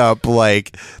straight up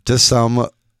like just some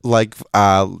like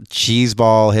cheese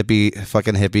ball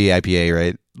fucking hippie IPA,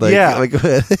 right? Like, yeah. Like,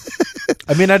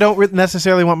 I mean, I don't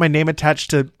necessarily want my name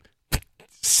attached to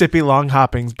sippy long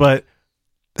hoppings, but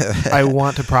I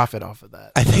want to profit off of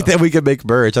that. I think that we could make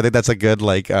merch. I think that's a good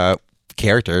like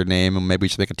character name, and maybe we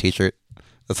should make a T-shirt.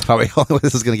 That's probably the only way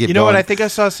this is going to keep You know going. what? I think I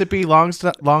saw Sippy Long.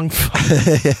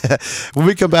 Yeah. When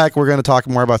we come back, we're going to talk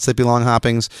more about Sippy Long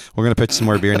Hoppings. We're going to pitch some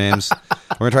more beer names.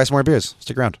 We're going to try some more beers.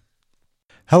 Stick around.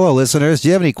 Hello, listeners. Do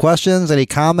you have any questions, any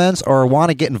comments, or want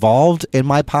to get involved in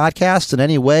my podcast in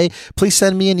any way? Please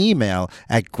send me an email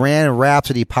at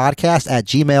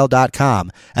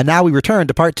grandrapsodypodcast@gmail.com. And now we return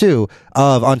to part 2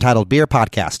 of Untitled Beer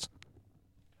Podcast.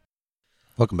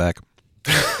 Welcome back.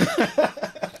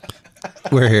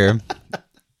 We're here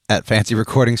at Fancy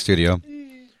Recording Studio.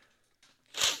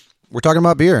 We're talking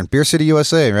about beer in Beer City,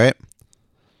 USA, right?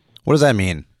 What does that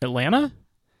mean? Atlanta?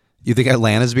 You think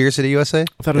Atlanta's Beer City, USA?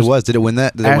 I thought it was. Did it win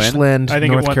that? Did Ashland, I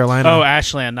think North Carolina. Oh,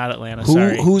 Ashland, not Atlanta.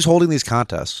 Sorry. Who's holding these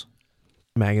contests?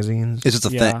 Magazines. Is it a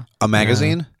thing? A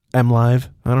magazine? M Live.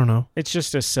 I don't know. It's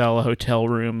just to sell hotel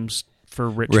rooms for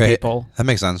rich Right. people. That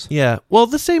makes sense. Yeah. Well,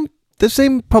 the same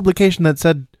publication that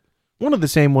said, one of the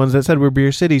same ones that said we're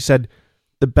Beer City said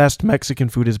the best Mexican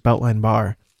food is Beltline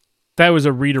Bar. That was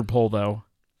a reader poll, though.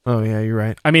 Oh, yeah, you're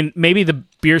right. I mean, maybe the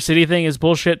Beer City thing is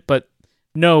bullshit, but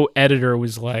no editor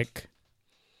was like,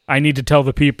 I need to tell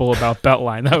the people about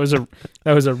Beltline. That was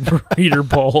a reader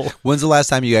poll. When's the last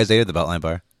time you guys ate at the Beltline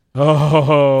Bar?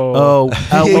 Over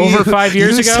 5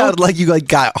 years ago. You sound like you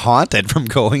got haunted from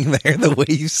going there. The way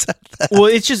you said that. Well,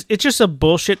 it's just a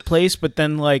bullshit place, but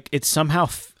then like it's somehow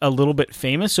a little bit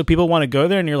famous, so people want to go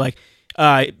there. And you're like,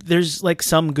 there's like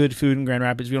some good food in Grand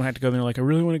Rapids. We don't have to go there. They're like, I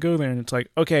really want to go there, and it's like,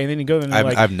 okay. And then you go there,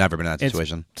 and I've never been in that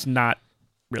situation. It's not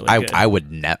really. Good. I would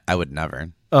never.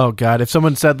 Oh God! If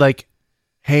someone said like,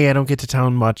 "Hey, I don't get to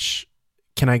town much.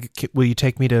 Will you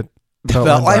take me to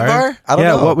Beltline Bar? I don't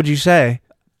know. What would you say?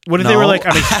 What if they were like,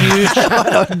 I'm a huge, I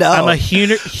don't know. I'm a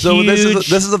huge, So this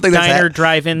is the thing that's diner,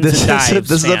 drive-ins, and dives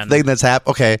This is the fan. thing that's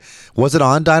happened. Okay, was it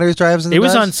on Diners, Drives, and It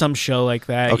was Dives? on some show like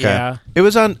that. Okay. Yeah. It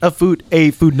was on a Food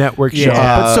Network show,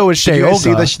 Yeah. but so was Did you, guys see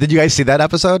Shayoga. did you guys see that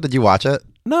episode? Did you watch it?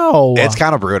 No, It's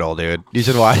kind of brutal, dude. You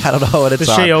should watch. I don't know what it's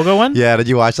The on. Shayoga one? Yeah, did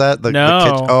you watch that?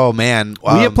 No. Oh man,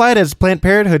 we applied as Planned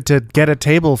Parenthood to get a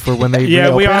table for when they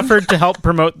Yeah, we reopened. offered to help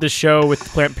promote the show with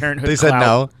Planned Parenthood. They said clout.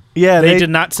 no. Yeah, They did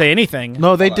not say anything.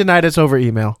 No, they denied us over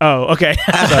email. Oh, okay.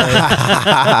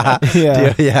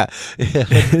 Yeah. yeah.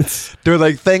 They're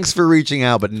like, thanks for reaching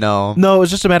out, but no. No, it was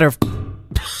just a matter of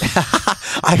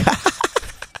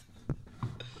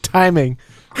timing.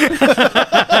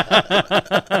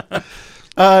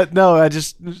 No, I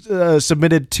just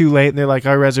submitted too late, and they're like,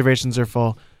 our reservations are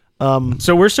full.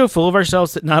 So we're so full of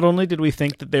ourselves that not only did we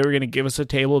think that they were going to give us a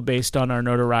table based on our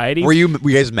notoriety, Were you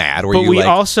guys mad? Were but you we like,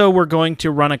 also were going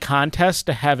to run a contest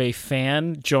to have a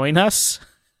fan join us.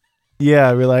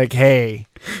 Yeah, we're like, hey.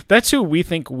 That's who we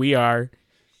think we are.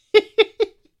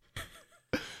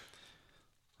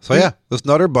 so yeah, this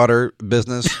Nutter Butter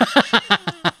business.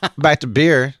 Back to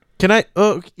beer. Can I?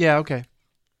 Oh, yeah, okay.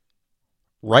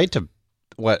 Right to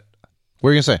what? What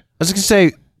were you gonna say? I was going to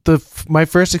say, my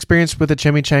first experience with a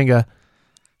chimichanga.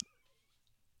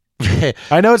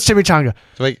 I know it's chimichanga.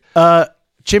 Like,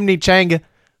 Chimney-changa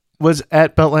was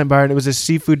at Beltline Bar, and it was a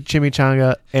seafood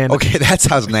chimichanga. And okay, that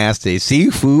sounds nasty.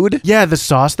 Seafood. yeah, the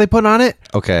sauce they put on it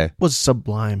Okay. was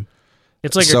sublime.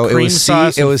 It's like So a it cream was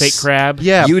sauce it and was- fake crab.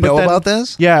 Yeah, You but know then- about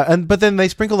this? Yeah, but then they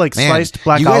sprinkle like Man, sliced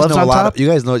black you guys olives know on a lot. top. You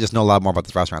guys just know a lot more about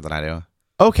this restaurant than I do.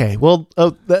 Okay, well,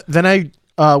 then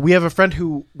we have a friend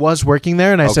who was working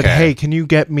there, and I said, Okay. hey, can you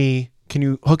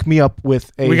hook me up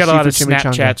with a We got a lot of seafood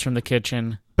chimichanga? Snapchats from the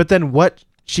kitchen. But then what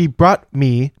she brought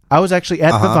me, I was actually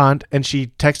at Uh-huh. Vivant, and she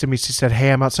texted me. She said,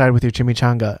 hey, I'm outside with your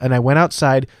chimichanga. And I went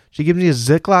outside. She gives me a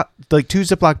Ziploc, like 2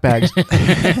 Ziploc bags.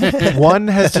 One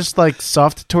has just like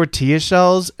soft tortilla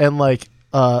shells and like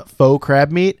faux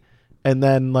crab meat. And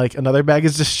then like another bag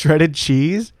is just shredded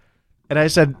cheese. And I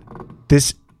said,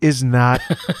 this is not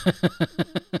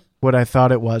what I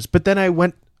thought it was. But then I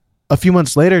went a few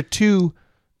months later to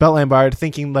Beltline Bar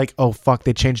thinking like, oh fuck,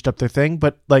 they changed up their thing.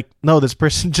 But like, no, this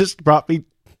person just brought me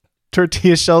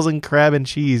tortilla shells and crab and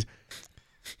cheese.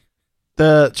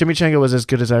 The chimichanga was as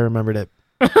good as I remembered it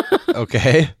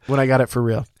Okay. when I got it for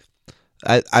real.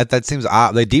 That seems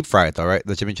odd. They deep fry it though, right?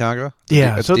 The chimichanga.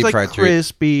 Yeah, so it's like deep-fried treat.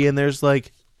 crispy and there's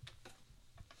like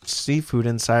seafood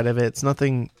inside of it. It's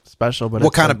nothing special, but What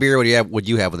it's kind like, of beer would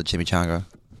you have with a chimichanga?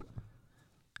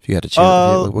 If you had to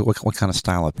choose, what kind of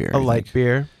style of beer? a you light think?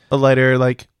 beer, a lighter,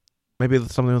 like maybe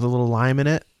something with a little lime in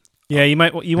it. Yeah, you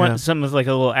want Yeah. something with like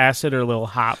a little acid or a little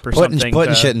hop or Putting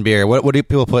something. shit in beer. What do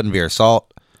people put in beer?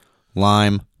 Salt,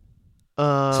 lime.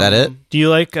 Is that it? Do you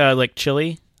like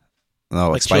chili? No,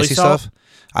 like Like chili spicy salt? stuff.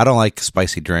 I don't like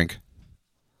spicy drink,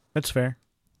 That's fair.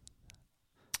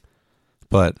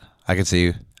 but I can see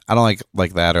you. I don't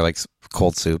like that or like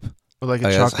cold soup. With like I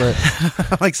a guess. chocolate.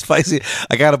 I like spicy.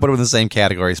 I gotta put them in the same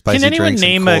category. Spicy Can anyone drinks and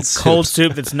name a cold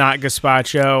soup that's not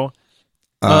gazpacho?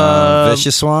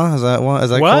 Vichyssoise? Is that one? Is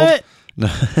that What?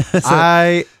 cold?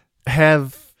 I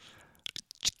have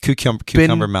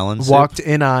Cucumber melon soup? walked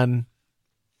in on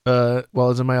while I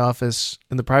was in my office,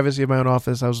 in the privacy of my own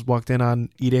office, I was walked in on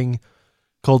eating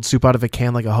cold soup out of a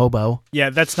can like a hobo. Yeah,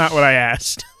 that's not what I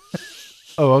asked.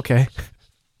 Oh, okay.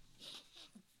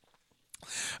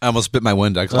 I almost spit my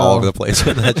Windex all over the place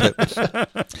with that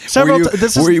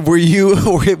shit. Were you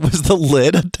was the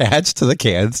lid attached to the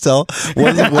can still?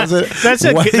 Was it That's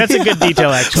a good detail,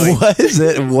 actually.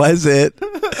 Was it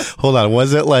hold on,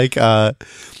 was it like a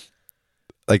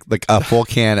full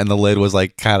can and the lid was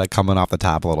like kind of coming off the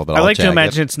top a little bit? I like to jagged?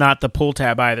 imagine it's not the pull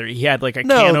tab either. He had like a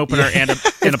No, can opener and a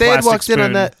If a they had plastic walked spoon.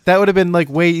 in on that would have been like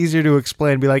way easier to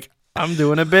explain. Be like, I'm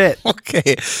doing a bit.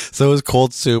 Okay, so it was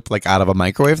cold soup like out of a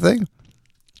microwave thing?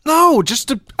 No,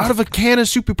 just out of a can of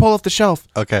soup you pull off the shelf.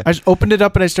 Okay. I just opened it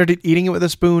up and I started eating it with a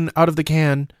spoon out of the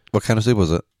can. What kind of soup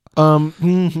was it?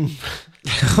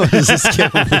 Is this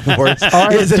getting worse? All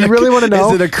right, do you really want to know?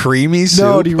 Is it a creamy soup?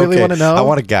 No, do you really want to know? I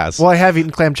want to guess. Well, I have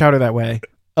eaten clam chowder that way.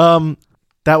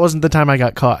 That wasn't the time I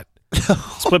got caught.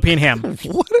 Split pea and ham.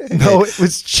 What? No, it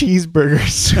was cheeseburger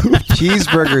soup.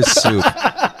 Cheeseburger soup.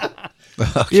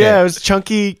 Okay. Yeah, it was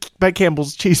chunky by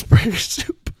Campbell's cheeseburger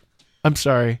soup. I'm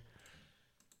sorry.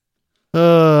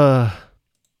 I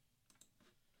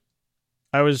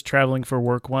was traveling for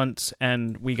work once,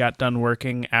 and we got done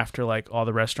working after like all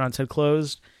the restaurants had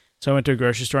closed. So I went to a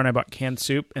grocery store and I bought canned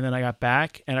soup, and then I got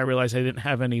back and I realized I didn't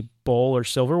have any bowl or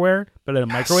silverware, but I had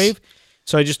a microwave.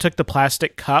 So I just took the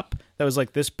plastic cup that was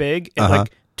like this big and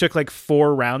like took like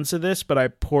 4 rounds of this, but I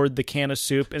poured the can of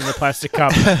soup in the plastic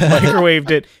cup, microwaved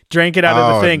it, drank it out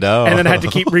of the thing, no. and then had to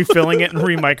keep refilling it and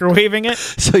re-microwaving it.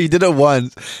 So you did it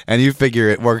once, and you figure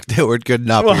it worked good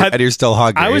enough, and you're still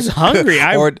hungry. I was hungry.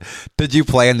 Or did you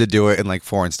plan to do it in like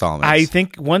 4 installments? I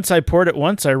think once I poured it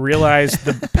once, I realized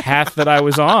the path that I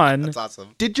was on. That's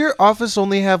awesome. Did your office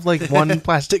only have like one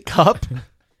plastic cup?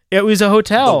 It was a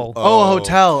hotel. A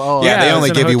hotel. Oh, yeah. Yeah, They it only was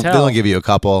in a give hotel. you a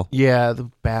couple. yeah, the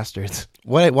bastards.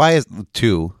 Why is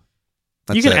 2?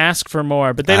 That's You can it. ask for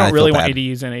more, but they I don't feel really want bad. you to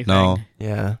use anything. No.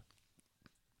 Yeah.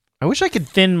 I wish I could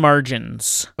Thin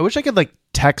margins. like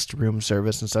text room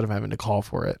service instead of having to call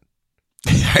for it.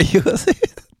 Are you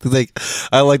like?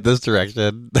 I like this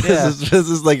direction. Yeah. This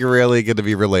is like really going to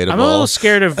be relatable. I'm a little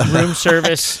scared of room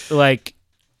service. Like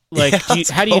how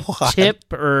do you go on.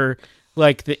 tip or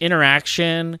like the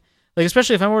interaction? Like,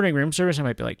 especially if I'm ordering room service, I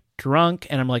might be like drunk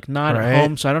and I'm like not Right. at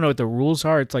home, so I don't know what the rules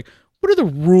are. It's like, what are the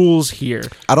rules here?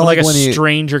 I don't When, like like a when you-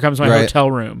 stranger comes to my Right. hotel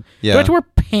room. Yeah. Do I have to wear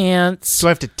pants? Do I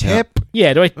have to tip?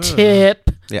 Yeah. Do I tip?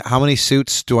 Yeah. How many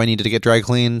suits do I need to get dry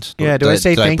cleaned? Yeah. Do I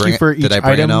say did thank bring you for it- each Did I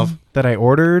bring item enough? that I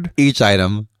ordered? Each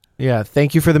item. Yeah.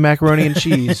 Thank you for the macaroni and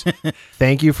cheese.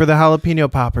 Thank you for the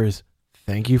jalapeno poppers.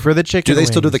 Thank you for the chicken. Do they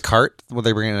still do wings. the cart? Will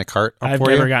they bring in a cart I've for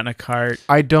never you? gotten a cart.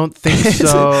 I don't think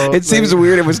so. It seems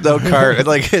weird. It was no cart. It's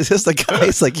like it's just the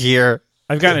guy's like here.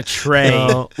 I've gotten a tray.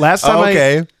 No. Last time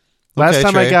Okay. Last Okay,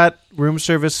 time Trey. I got room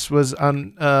service was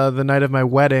on the night of my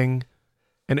wedding,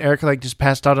 and Erica like just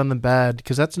passed out on the bed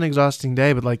because that's an exhausting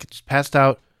day. But like just passed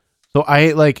out, so I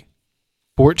ate like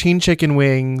 14 chicken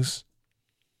wings,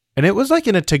 and it was like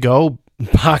in a to-go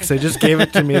box. They just gave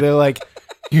it to me. They're like,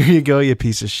 "Here you go, you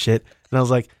piece of shit." And I was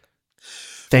like,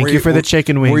 "Thank Were you you- for the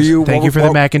chicken wings. Thank you for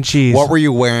the mac and cheese." What were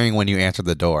you wearing when you answered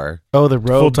the door? Oh, the Full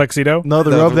robe. tuxedo. No,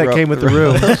 the No, robe the that robe- came with the the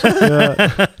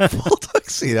room. Yeah. Full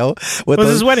tuxedo. It With was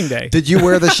the- his wedding day. Did you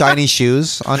wear the shiny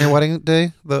shoes on your wedding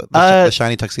day? The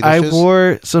shiny tuxedo I shoes?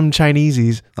 wore some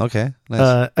Chinesies Okay.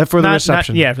 Nice. for the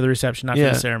reception. Yeah, for the reception, not for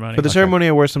the ceremony. For the ceremony,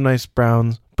 I wore some nice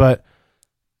browns, but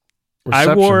I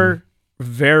reception- wore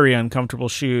very uncomfortable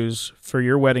shoes for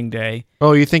your wedding day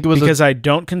Oh, you think it was because a I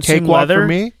don't consume cakewalk leather, for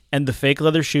me? and the fake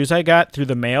leather shoes I got through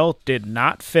the mail did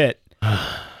not fit.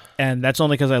 And that's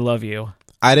only because I love you.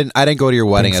 I didn't go to your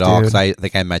wedding Thanks, at all dude. because I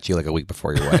think I met you like a week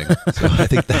before your wedding. So I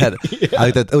think that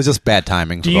it was just bad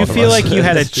timing. Do for you both of feel us. like you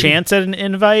had a chance at an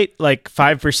invite, like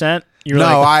 5%? You were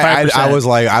No, like, 5%. I was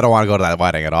like, I don't want to go to that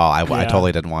wedding at all. I Yeah.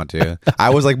 totally didn't want to.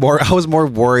 I was more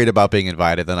worried about being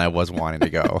invited than I was wanting to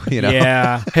go. You know.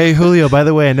 Yeah. Hey, Julio, by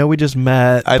the way, I know we just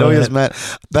met. I know we but- just met.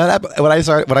 When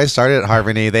I started at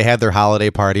Harmony, they had their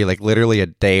holiday party like literally a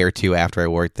day or two after I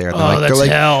worked there. Oh, that's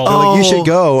hell. They're like, you should Oh.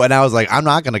 go, and I was like, I'm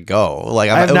not gonna go.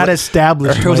 Like I have not It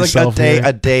established was like myself here.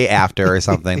 a day after or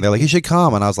something. They're like, you should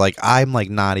come, and I was like, I'm like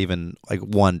not even like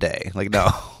one day. Like no,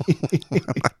 I'm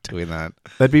not doing that.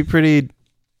 That'd be pretty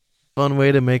fun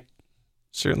way to make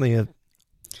certainly a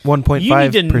 1.5. You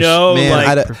need to know, Man,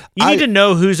 like, I- you need to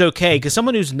know who's okay, because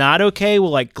someone who's not okay will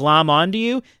like glom onto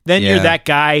you. Then you're Yeah. that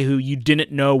guy who you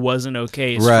didn't know wasn't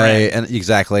okay. Right, and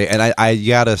exactly, and I you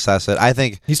gotta assess it. I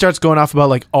think. He starts going off about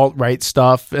like alt-right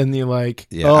stuff, and you're like,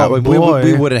 Yeah, oh, boy.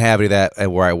 we wouldn't have any of that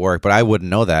at where I work, but I wouldn't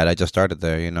know that. I just started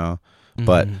there, you know.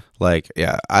 But like,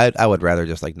 yeah, I would rather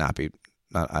just like not be.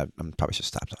 I probably should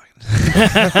stop talking.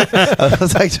 I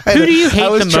was, like, trying Who to- do you hate I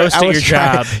was the try- most I at was your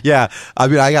trying- job? Yeah, I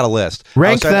mean, I got a list.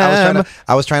 Rank them.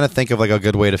 I was trying to think of like a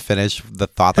good way to finish the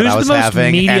thought that Who's I was the most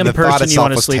having, medium and the thought person you itself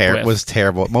wanna was, sleep with? was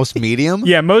terrible. Most medium.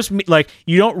 Yeah, like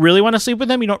you don't really want to sleep with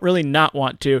them. You don't really not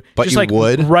want to. But just you like,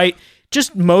 would? right?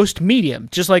 Just most medium.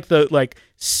 Just like the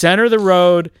center of the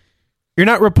road. You're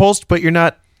not repulsed, but you're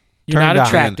not. You're Turned not on.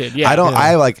 attracted. Yeah, I don't.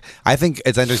 Yeah. I think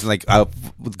it's interesting. Like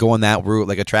going that route.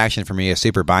 Like attraction for me is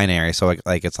super binary. So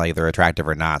like it's like they're attractive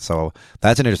or not. So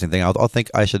that's an interesting thing. I'll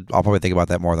probably think about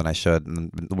that more than I should.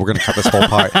 And we're gonna cut this whole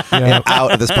part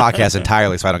out of this podcast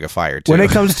entirely, so I don't get fired. Too. When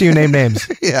it comes to your name names,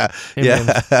 yeah.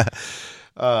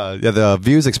 The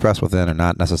views expressed within are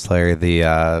not necessarily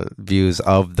the views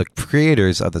of the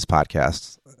creators of this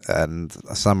podcast, and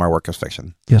some are work of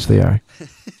fiction. yes, they are.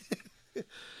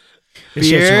 It's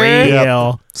just Beer?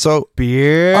 real. So,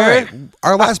 Beer. all right,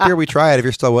 our last beer we tried, if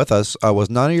you're still with us, was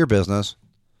None of Your Business.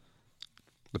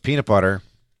 The peanut butter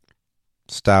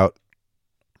stout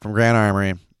from Grand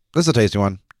Armory. This is a tasty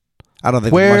one. I don't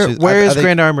think Where much- where I is think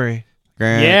Grand Armory?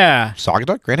 Yeah,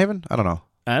 Saugatuck, Grand Haven. I don't know.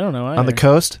 I don't know. On the either.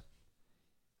 coast?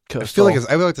 I feel like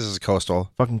this is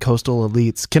coastal. Fucking coastal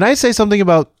elites. Can I say something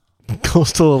about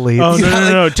Coastal Elite. Oh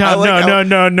no, Tom,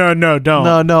 no,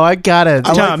 don't. No, I got it.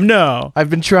 Tom, no. I've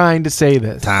been trying to say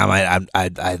this. Tom, I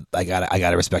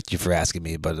gotta respect you for asking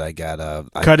me, but I gotta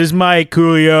cut his mic,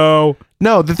 Julio.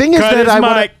 No, the thing is Cut that his I mic.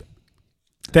 want.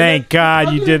 Thank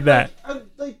God you did that.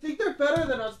 They think they're better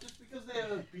than us just because they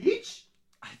have a beach.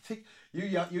 I think you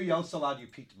yelled so loud you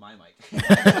peaked my mic.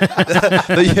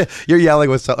 You're yelling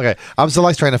with so okay. I'm still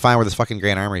like trying to find where this fucking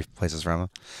Grand Armory place is from.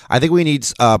 I think we need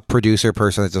a producer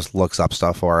person that just looks up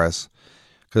stuff for us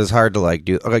because it's hard to like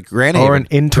do. Okay, Grand Haven Or an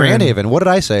intern. Grand Haven. What did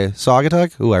I say?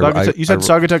 Saugatuck? Ooh, You said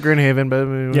Saugatuck, Grand Haven, but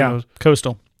who Yeah, knows?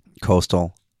 coastal.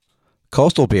 Coastal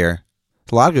beer.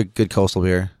 It's a lot of good coastal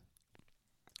beer.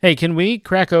 Hey, can we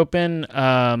crack open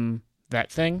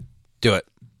that thing? Do it.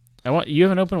 You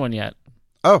haven't opened one yet.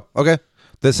 Oh, okay.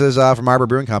 This is from Arbor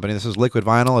Brewing Company. This is Liquid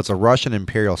Vinyl. It's a Russian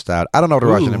Imperial Stout. I don't know what a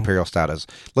Russian Imperial Stout is.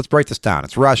 Let's break this down.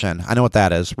 It's Russian. I know what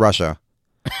that is. Russia.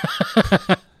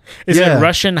 Is it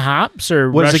Russian hops or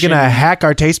Was Russian... it going to hack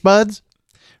our taste buds?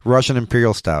 Russian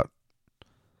Imperial Stout.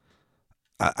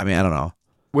 I mean, I don't know.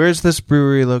 Where's this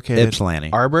brewery located? Ypsilanti.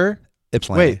 Arbor?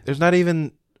 Ypsilanti. Wait, there's not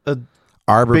even a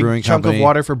Arbor big Brewing chunk Company. of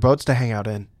water for boats to hang out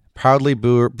in. Proudly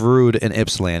brewed in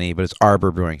Ypsilanti, but it's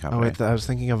Arbor Brewing Oh, Company. wait, I was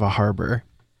thinking of a harbor.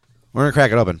 We're going to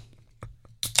crack it open.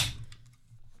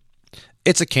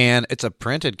 It's a can. It's a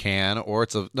printed can, or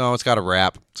it's got a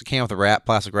wrap. It's a can with a wrap,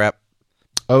 plastic wrap.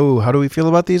 Oh, how do we feel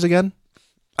about these again?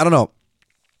 I don't know.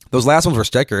 Those last ones were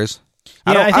stickers.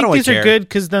 Yeah, I think don't these really are care. good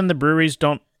because then the breweries I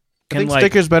can think like...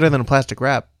 sticker's better than a plastic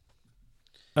wrap.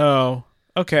 Oh,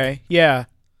 okay. Yeah.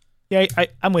 Yeah,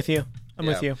 I'm with you. I'm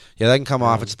with you. Yeah, that can come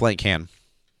off. It's a blank can.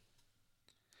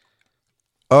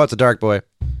 Oh, it's a dark boy.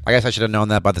 I guess I should have known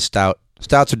that by the stout.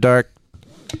 Stouts are dark.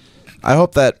 I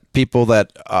hope that people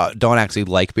that don't actually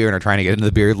like beer and are trying to get into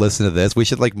the beer listen to this. We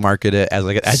should like market it as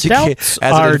like an Stouts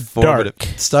an are informative.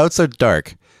 dark. Stouts are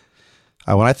dark.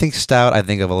 When I think stout, I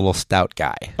think of a little stout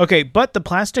guy. Okay, but the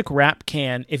plastic wrap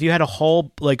can, if you had a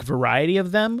whole like variety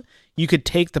of them, you could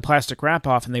take the plastic wrap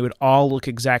off and they would all look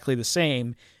exactly the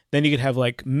same. Then you could have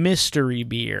like mystery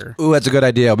beer. Ooh, that's a good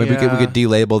idea. Maybe we Yeah. could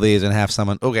delabel these and have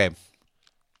someone. Okay,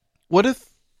 What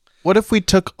if we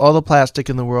took all the plastic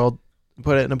in the world,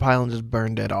 put it in a pile, and just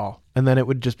burned it all, and then it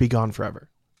would just be gone forever?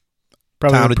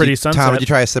 Probably Tom, a pretty sunset. Tom, did you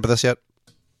try a sip of this yet?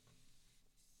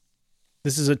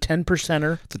 This is a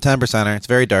 10%er. It's a 10%er. It's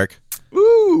very dark.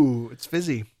 Ooh, it's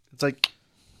fizzy. It's like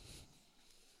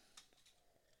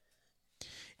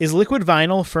Is liquid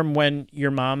vinyl from when your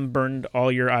mom burned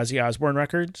all your Ozzy Osbourne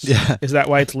records? Yeah. Is that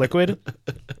why it's liquid?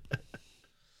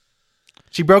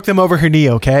 she broke them over her knee.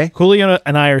 Okay. Julio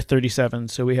and I are 37,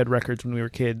 so we had records when we were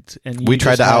kids, and We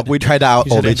tried to out you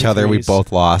said old each other. We MP3s.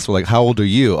 both lost. We're like, how old are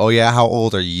you? Oh yeah, how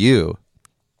old are you?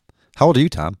 How old are you,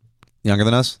 Tom? Younger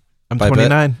than us? I'm By a bit?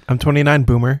 29. I'm 29,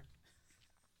 boomer.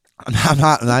 I'm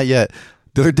not yet.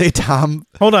 The other day, Tom.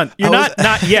 Hold on, you're I was-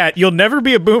 not yet. You'll never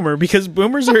be a boomer because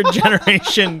boomers are a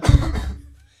generation.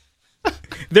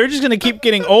 They're just going to keep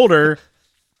getting older,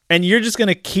 and you're just going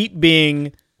to keep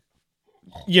being,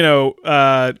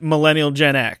 millennial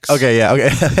Gen X. Okay, yeah,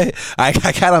 okay.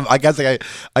 I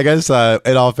guess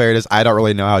in all fairness, I don't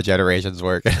really know how generations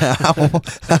work.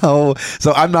 So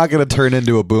I'm not going to turn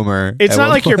into a boomer. It's not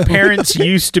like your parents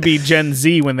used to be Gen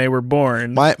Z when they were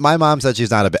born. My mom said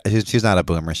she's not a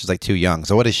boomer. She's like too young.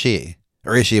 So what is she?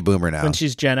 Or is she a boomer now? When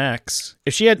she's Gen X.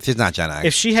 She's not Gen X.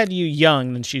 If she had you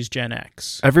young, then she's Gen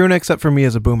X. Everyone except for me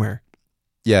is a boomer.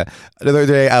 Yeah. The other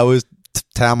day,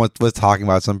 Tom was talking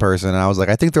about some person, and I was like,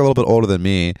 I think they're a little bit older than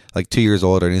me, like 2 years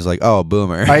older. And he's like, oh,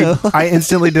 boomer. I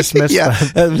instantly dismissed yeah,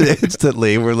 them.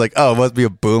 instantly. We're like, oh, it must be a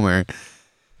boomer.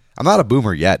 I'm not a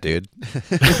boomer yet, dude.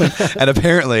 And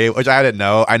apparently, which I didn't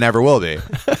know, I never will be.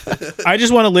 I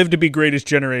just want to live to be greatest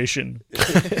generation.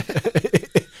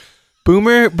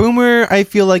 Boomer, I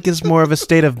feel like is more of a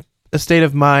state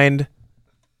of mind.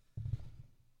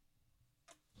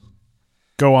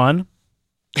 Go on.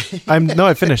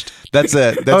 I finished. That's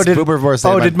it. That's boomer voice.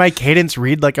 Did my cadence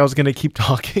read like I was going to keep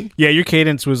talking? Yeah, your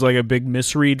cadence was like a big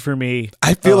misread for me.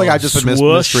 I feel like I've just been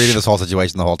swoosh. misreading this whole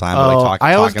situation the whole time.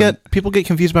 I always people get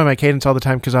confused by my cadence all the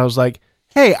time because I was like,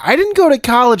 hey, I didn't go to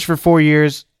college for 4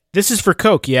 years. This is for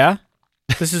Coke, yeah?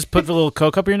 This is put the little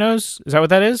Coke up your nose? Is that what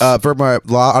that is? For my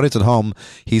law audience at home,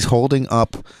 he's holding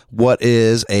up what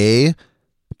is a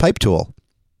pipe tool.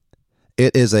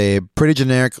 It is a pretty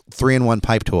generic 3-in-1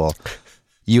 pipe tool.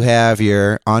 You have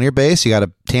on your base, you got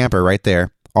a tamper right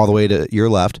there, all the way to your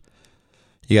left.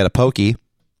 You got a pokey.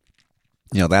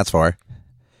 That's for.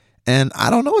 And I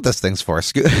don't know what this thing's for.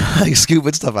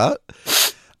 Scooping stuff out.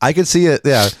 I can see it.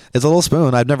 Yeah, it's a little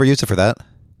spoon. I've never used it for that.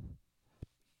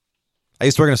 I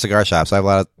used to work in a cigar shop, so I have a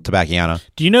lot of Tobacciano.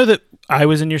 Do you know that I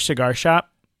was in your cigar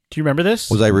shop. Do you remember this?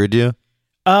 Was I rude to you?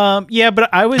 Yeah, but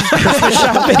I was Christmas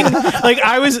shopping. Like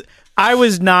I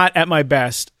was not at my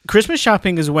best. Christmas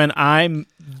shopping is when I'm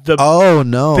the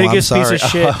biggest I'm piece sorry. of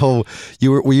shit. Oh,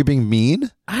 were you being mean?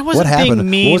 I wasn't what happened? being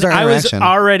mean. What was our I was interaction?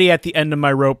 already at the end of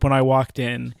my rope when I walked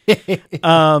in.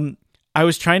 I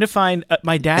was trying to find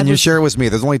my dad. And you're sure it was me?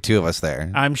 There's only two of us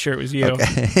there. I'm sure it was you.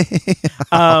 Okay.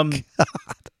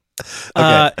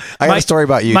 Okay. I got a story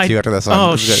about you too after this one.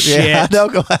 Oh This is good. shit! Yeah, no,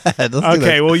 go ahead. Let's do Okay,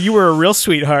 this. well, you were a real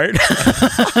sweetheart.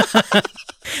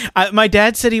 My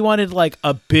dad said he wanted like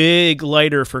a big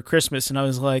lighter for Christmas, and I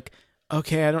was like,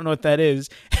 okay, I don't know what that is.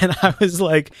 And I was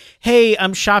like, hey,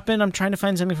 I'm shopping. I'm trying to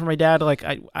find something for my dad. Like,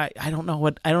 I don't know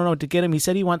what to get him. He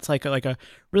said he wants like a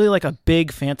really like a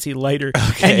big fancy lighter.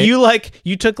 Okay. And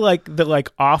you took like the like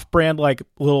off-brand like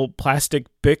little plastic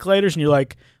Bic lighters, and you're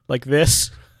like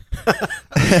this.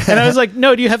 And I was like,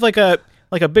 no, do you have like a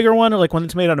bigger one or like one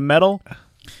that's made out of metal? And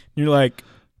you're like,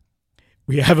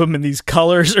 we have them in these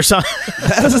colors or something.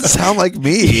 That doesn't sound like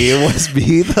me. It was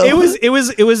me though.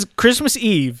 It was Christmas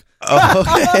Eve.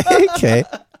 Oh, okay.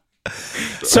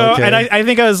 So, Okay. and I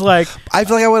think I was like, I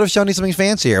feel like I would have shown you something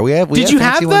fancier. did you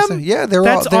have fancy ones them? there. Yeah,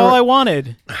 that's all I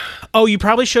wanted. Oh, you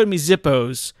probably showed me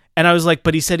Zippos. And I was like,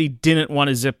 but he said he didn't want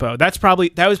a Zippo.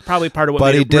 That was probably part of what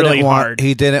made it really hard.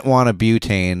 He didn't want a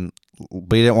butane,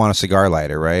 but he didn't want a cigar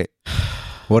lighter, right?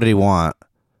 What did he want?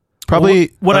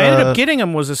 Probably what I ended up getting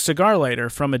him was a cigar lighter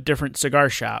from a different cigar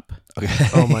shop. Okay.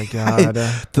 Oh my god!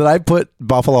 Did I put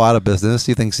Buffalo out of business?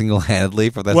 Do you think single-handedly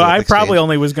for this? Well, I probably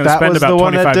only was going to That spend was about the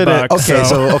one that $25. did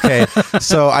it. Okay,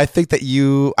 so I think that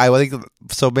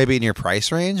so maybe in your price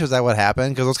range, was that what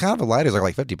happened? Because those kind of lighters are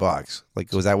like $50.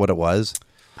 Like, was that what it was?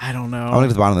 I don't know. I want to get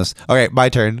to the bottom of this. Okay, my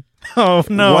turn. Oh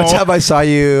no! One time I saw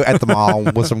you at the mall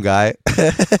with some guy.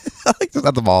 Like just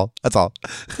at the mall. That's all.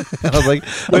 I was like,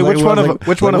 Wait,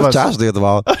 which one of us? Josh do at the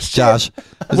mall? Josh.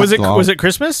 Was it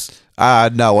Christmas? No,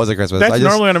 it wasn't Christmas. That's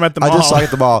normally when I'm at the mall. I just saw you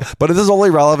at the mall, but this is only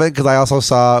relevant because I also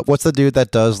saw what's the dude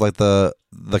that does like the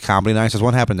comedy nights. There's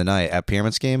one happened tonight at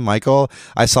Pyramid Scheme. Michael.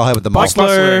 I saw him at the mall.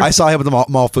 Bustler. I saw him at the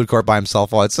mall food court by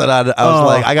himself. I said, I was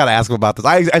like, I gotta ask him about this.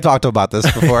 I talked to him about this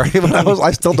before, but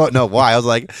I still don't know why. I was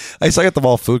like, I saw you at the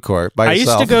mall food court by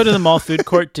yourself. I used to go to the mall food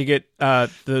court to get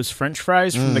those French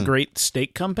fries from the Great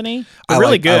Steak Company. They're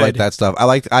really good. I like that stuff.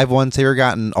 I've once ever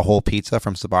gotten a whole pizza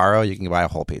from Sbarro. You can buy a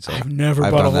whole pizza. I've never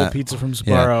bought a whole pizza from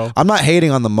Sbarro. Yeah. I'm not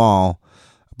hating on the mall,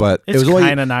 but It's it was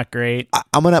kind of not great.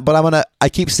 I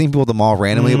keep seeing people at the mall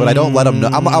randomly, but I don't let them know.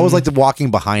 I was like walking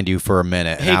behind you for a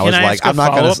minute, Hey, and I was can I like, ask a I'm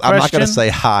not follow-up gonna question? say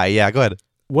hi. Yeah, go ahead.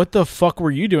 What the fuck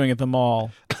were you doing at the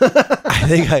mall?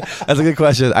 That's a good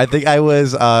question. I think I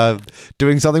was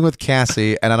doing something with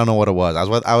Cassie, and I don't know what it was.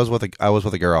 I was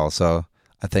with a girl, so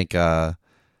I think yeah,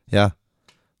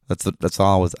 that's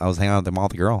all. I was hanging out at the mall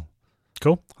with a girl,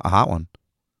 Cool. a hot one.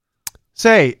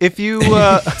 Say, if you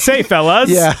Say, fellas.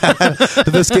 Yeah,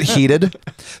 did this get heated?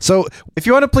 So if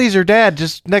you want to please your dad,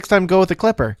 just next time go with a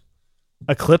clipper.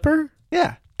 A clipper?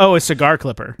 Yeah, Oh, a cigar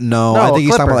clipper. no, No, I a think he's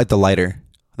talking clipper. about like the lighter,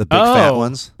 the big fat Oh.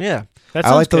 ones. yeah. That I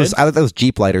sounds like those. good. I like those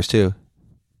Jeep lighters too.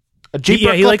 A Jeep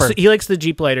Yeah, or he likes clipper. he likes the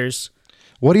Jeep lighters.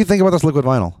 What do you think about this liquid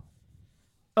vinyl?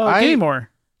 Oh, give me more.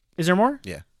 Is there more?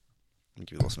 Yeah, I'll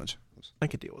give you a little smidge. I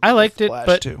could deal with. I the liked it, flash,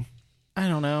 but- too. I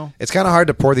don't know. It's kind of hard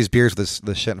to pour these beers with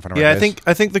this shit in front of our Yeah, face.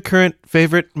 I think the current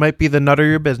favorite might be the Nutter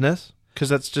Your Business because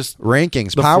that's just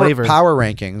rankings, the power flavor.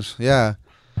 rankings. Yeah,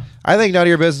 I think None of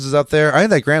Your Business is up there. I think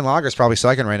that Grand Lager is probably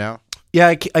second right now. yeah.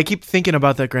 I keep thinking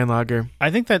about that Grand Lager.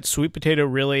 I think that sweet potato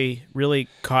really, really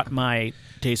caught my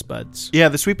taste buds. Yeah,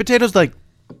 the sweet potato's like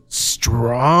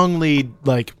strongly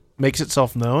like makes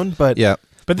itself known, but Yeah.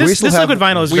 But this liquid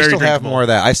vinyl is we very still have drinkable. more of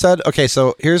that. I said, okay,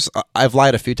 so here's, I've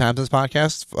lied a few times in this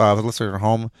podcast. For listeners at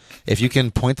home, if you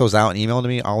can point those out and email to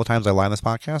me all the times I lie in this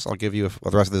podcast, I'll give you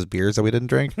the rest of those beers that we didn't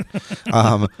drink.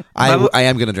 I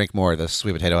am going to drink more of this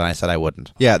sweet potato, and I said I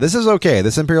wouldn't. Yeah, this is okay.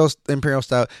 This Imperial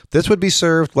Stout, this would be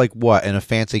served like what, in a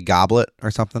fancy goblet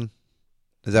or something?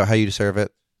 Is that how you serve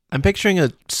it? I'm picturing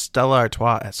a Stella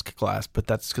Artois-esque glass, but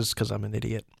that's because I'm an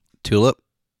idiot. Tulip?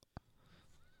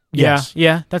 Yes.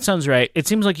 Yeah, that sounds right. It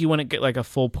seems like you wouldn't get like a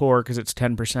full pour because it's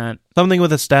 10%. Something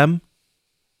with a stem.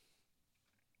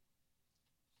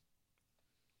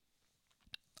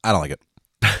 I don't like it.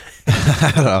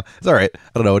 I don't know. It's all right. I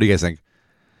don't know. What do you guys think?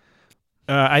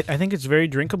 I think it's very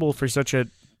drinkable for such a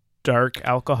dark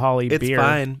alcohol-y It's beer.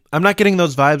 fine. I'm not getting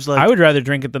those vibes like I would rather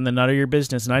drink it than the Nut of Your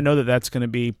Business, and I know that that's going to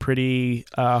be pretty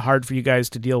hard for you guys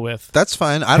to deal with. That's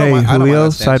fine. I don't mind. I don't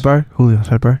mind that stance. Julio,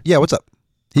 sidebar. Yeah, what's up?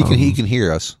 He can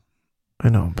hear us. I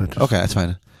know, but Okay, that's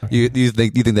fine. You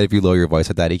think that if you lower your voice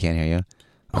at that, he can't hear you?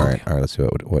 All right, let's do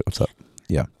it. What's up?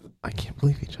 Yeah. I can't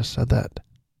believe he just said that.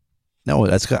 No,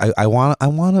 that's good. I want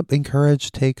to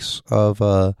encourage takes of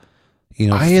I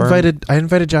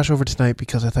invited Josh over tonight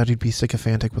because I thought he'd be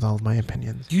sycophantic with all of my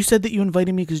opinions. You said that you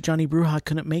invited me because Johnny Bruja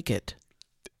couldn't make it.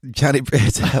 Johnny.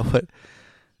 Is that what?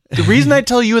 The reason I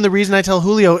tell you and the reason I tell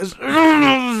Julio is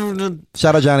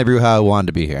Shout out Johnny Bruja who wanted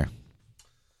to be here.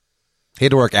 He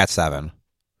had to work at 7.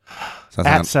 So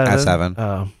at 7. At 7.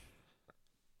 Well,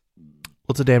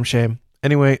 it's a damn shame.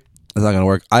 Anyway, it's not going to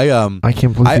work. I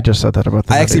can't believe you just said that about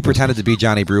the I actually pretended to be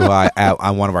Johnny Bruja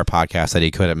on one of our podcasts that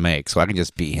he couldn't make, so I can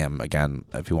just beat him again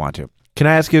if you want to. Can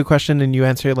I ask you a question and you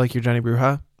answer it like you're Johnny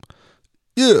Bruja?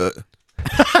 Yeah.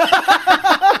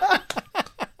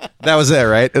 That was it,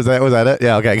 right? Was that it?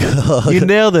 Yeah, okay. You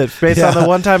nailed it based on the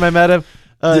one time I met him.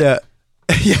 Yeah.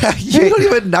 Yeah. You don't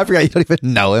even, I forgot, you don't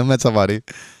even know him. That's so funny.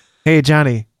 Hey,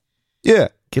 Johnny. Yeah.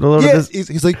 Get a load of this.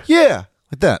 He's like, yeah,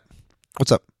 like that.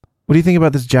 What's up? What do you think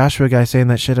about this Joshua guy saying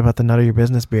that shit about the Nut of Your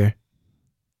Business beer?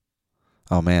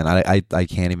 Oh, man, I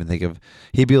can't even think of...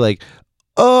 He'd be like,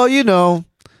 oh, you know.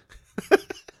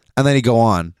 And then he'd go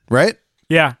on, right?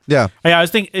 Yeah. Yeah. Yeah, I was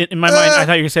thinking, in my mind, I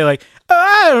thought you were going to say like,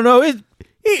 I don't know.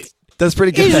 That's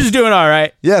pretty good. He's just doing all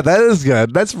right. Yeah, that is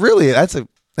good.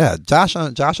 Josh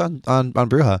on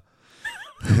Bruja.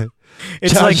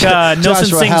 It's like Nelson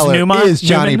Joshua sings Heller Newman. Is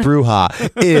Johnny Bruja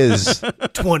is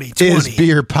 2020 is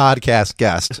beer podcast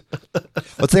guest.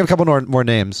 Let's think of a couple more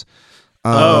names.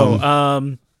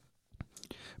 Brunus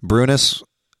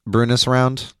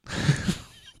round.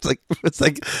 it's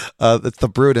like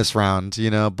the Brunus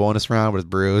round, bonus round with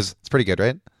brews. It's pretty good,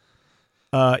 right?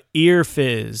 Ear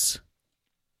fizz.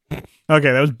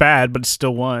 Okay, that was bad, but it's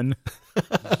still one.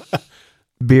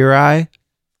 Beer eye.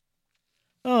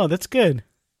 Oh, that's good.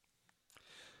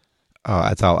 Oh,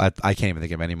 that's all. I can't even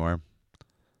think of any more.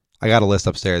 I got a list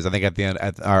upstairs. I think at the end,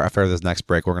 after this next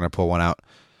break, we're gonna pull one out.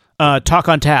 Talk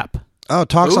on tap. Oh,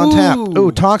 Talks on tap.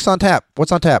 Ooh, Talks on tap.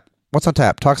 What's on tap?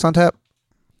 Talks on tap.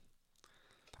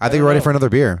 I think we're ready for another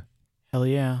beer. Hell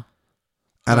yeah!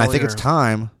 And I think it's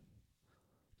time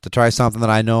to try something that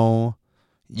I know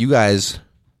you guys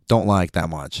don't like that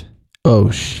much. Oh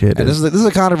shit! And this is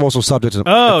a controversial subject. For a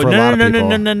no! lot of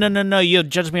people. No! You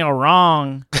judged me all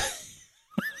wrong.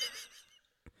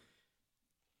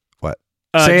 What?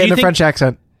 Say it in a French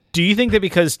accent. Do you think that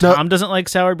because Tom doesn't like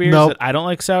sour beers, that I don't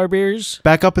like sour beers?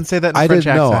 Back up and say that in a French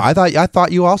accent. No, I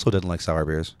thought you also didn't like sour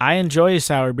beers. I enjoy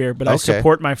sour beer, but I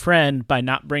support my friend by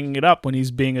not bringing it up when he's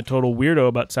being a total weirdo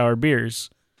about sour beers.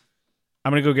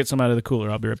 I'm going to go get some out of the cooler.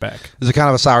 I'll be right back. Is it kind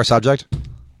of a sour subject?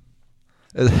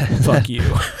 Fuck you.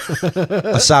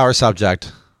 A sour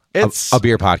subject. It's a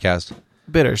beer podcast.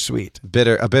 Bittersweet.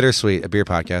 A bittersweet, a beer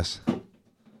podcast.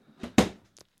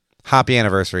 Happy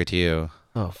anniversary to you.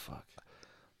 Oh, fuck.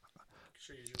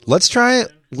 Let's try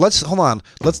it. Hold on.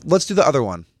 Let's do the other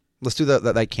one. Let's do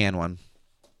that can one.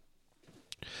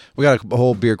 We got a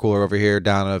whole beer cooler over here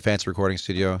down in a fancy recording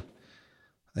studio.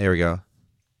 There we go.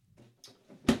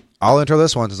 I'll intro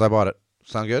this one since I bought it.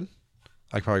 Sound good?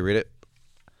 I can probably read it.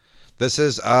 This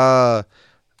is a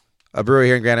brewery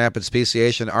here in Grand Rapids,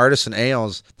 Speciation Artisan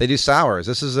Ales. They do sours.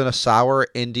 This is in a sour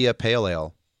India Pale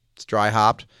Ale. It's dry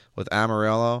hopped with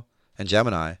Amarillo and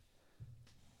Gemini.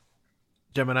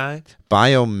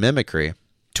 Biomimicry.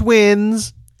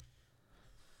 Twins.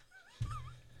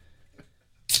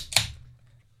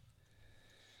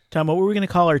 Tom, what were we going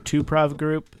to call our two-prov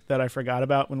group that I forgot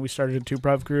about when we started a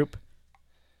two-prov group?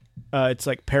 It's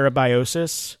like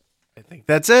parabiosis. I think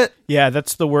that's it. Yeah,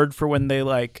 that's the word for when they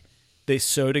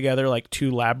sew together like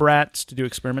two lab rats to do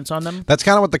experiments on them. That's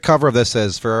kind of what the cover of this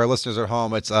is for our listeners at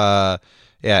home. It's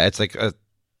it's like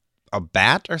a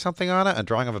bat or something on it, a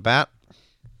drawing of a bat.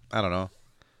 I don't know.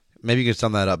 Maybe you could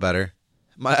sum that up better.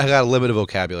 I got a limited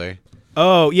vocabulary.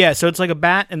 Oh, yeah, so it's like a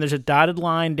bat and there's a dotted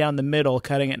line down the middle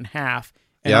cutting it in half.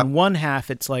 And on one half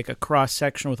it's like a cross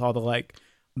section with all the like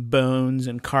bones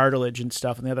and cartilage and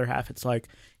stuff, and the other half it's like,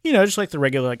 just like the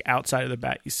regular like outside of the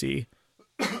bat you see.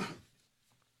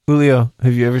 Julio,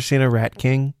 have you ever seen a rat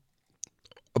king?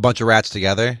 A bunch of rats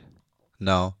together?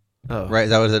 No. Oh. Right?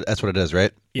 That's what it is,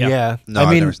 right? Yeah. No,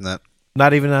 I've never seen that.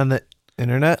 Not even on the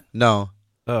internet? No.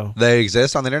 Oh. They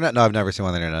exist on the internet? No, I've never seen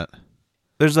one on the internet.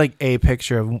 There's like a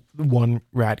picture of one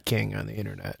rat king on the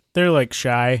internet. They're like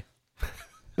shy.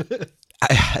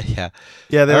 Yeah.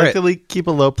 Yeah, they like to keep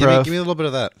a low prof. Give me a little bit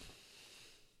of that.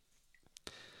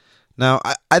 Now,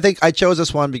 I think I chose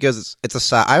this one because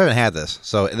it's I haven't had this,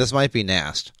 so this might be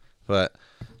nasty, but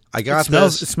I got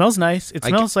this. It smells nice. It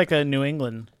smells like a New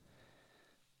England.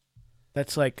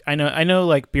 That's like I know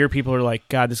like beer people are like,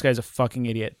 God, this guy's a fucking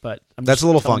idiot, but that's a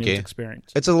little funky.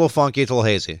 Experience. It's a little funky. It's a little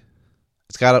hazy.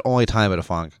 It's got only a tiny bit of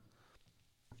funk.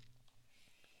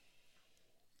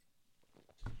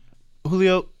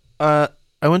 Julio, I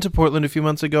went to Portland a few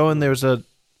months ago, and there was a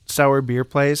sour beer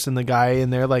place, and the guy in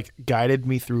there like guided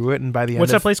me through it. And by the end,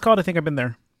 What's that place called? I think I've been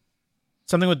there.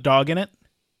 Something with dog in it.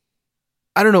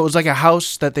 I don't know. It was like a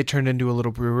house that they turned into a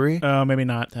little brewery. Oh, maybe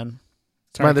not then.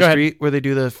 Sorry, By the go ahead. street where they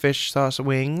do the fish sauce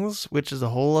wings, which is a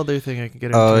whole other thing I could get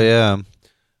into. Oh yeah,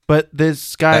 But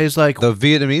this guy is like, the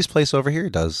Vietnamese place over here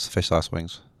does fish sauce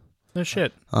wings. No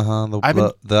shit.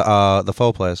 The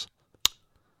pho place.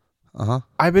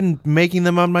 I've been making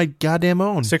them on my goddamn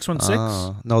own.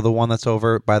 616. No, the one that's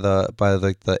over by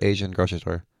the Asian grocery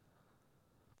store.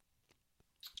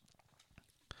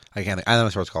 I can't think. I don't know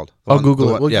what it's called. I'll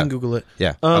Google it. We can Google it.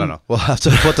 Yeah, I don't know. We'll have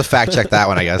to fact check that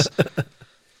one, I guess.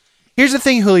 Here's the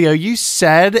thing, Julio. You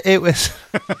said it was.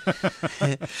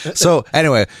 So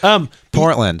anyway,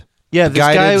 Portland. Yeah, this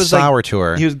guided guy was sour like,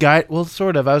 tour. He was well,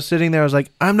 sort of. I was sitting there. I was like,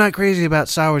 I'm not crazy about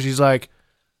sours. He's like,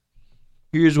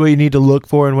 here's what you need to look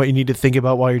for and what you need to think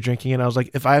about while you're drinking. And I was like,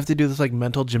 if I have to do this like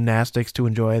mental gymnastics to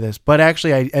enjoy this, but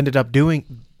actually I ended up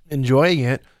enjoying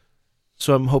it.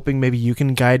 So I'm hoping maybe you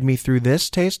can guide me through this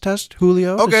taste test,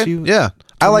 Julio. Okay. Yeah.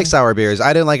 I like sour beers.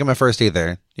 I didn't like them at first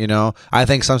either. You know, I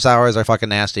think some sours are fucking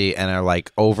nasty and are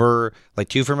like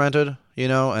too fermented, you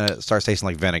know, and it starts tasting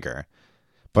like vinegar.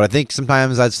 But I think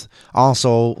sometimes that's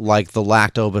also like the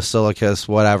lactobacillus,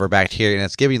 whatever bacteria, and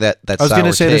it's giving that sour taste. I was going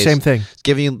to say the same thing. It's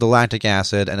giving you the lactic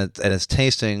acid, and it's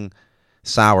tasting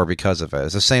sour because of it.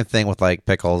 It's the same thing with like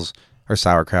pickles or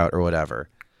sauerkraut or whatever.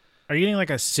 Are you getting like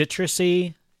a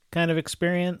citrusy kind of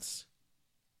experience?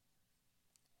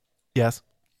 Yes.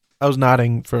 I was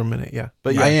nodding for a minute, yeah.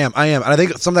 But yeah. I am. And I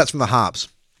think some of that's from the hops,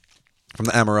 from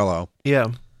the Amarillo.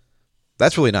 Yeah.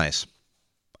 That's really nice.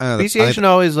 Speciation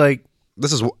always like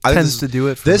tends to do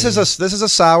it for this me. is a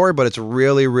sour, but it's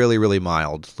really, really, really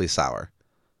mildly sour.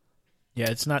 Yeah,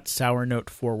 it's not sour note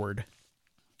forward.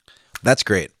 That's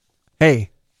great.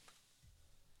 Hey.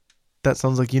 That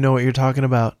sounds like you know what you're talking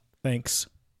about. Thanks.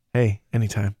 Hey,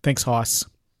 anytime. Thanks, Hoss.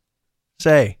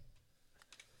 Say.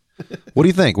 What do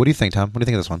you think? What do you think, Tom? What do you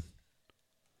think of this one?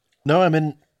 No,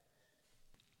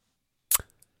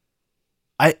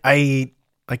 I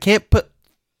can't put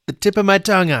the tip of my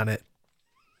tongue on it.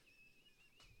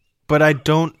 But I'm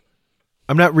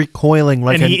not recoiling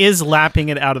like and he is lapping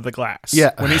it out of the glass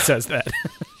when he says that.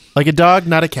 Like a dog,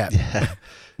 not a cat. Yeah.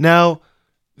 Now,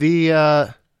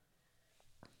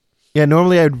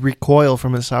 normally I'd recoil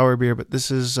from a sour beer, but this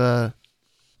is That's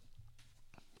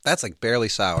like barely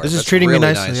sour. This is That's treating really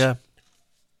me nicely, nice. yeah.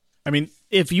 I mean,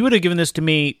 if you would have given this to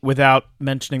me without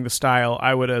mentioning the style,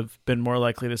 I would have been more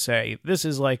likely to say this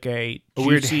is like a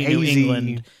weird juicy hazy New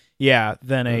England,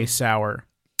 than a sour.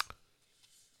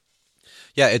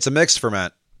 Yeah, it's a mixed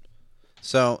ferment.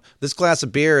 So this glass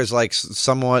of beer is like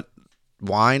somewhat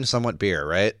wine, somewhat beer,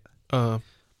 right? I'm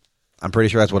pretty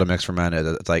sure that's what a mixed ferment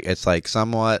is. It's like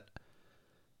somewhat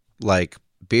like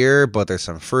beer, but there's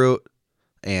some fruit,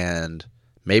 and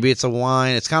maybe it's a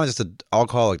wine. It's kind of just an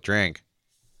alcoholic drink.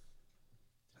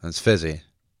 And it's fizzy.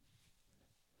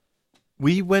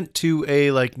 We went to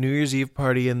a like New Year's Eve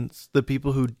party, and the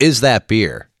people who Is that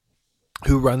beer?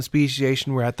 run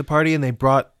speciation were at the party, and they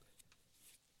brought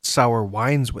sour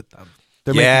wines with them.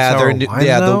 They're making Yeah, sour wines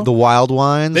now? the wild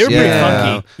wines. They were pretty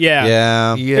yeah. funky.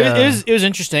 Yeah. Yeah. It was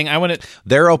interesting. I went to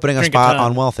They're opening a Drink a spot ton.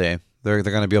 on Wealthy. They're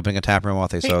going to be opening a tap room on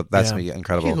Wealthy, so that's going to be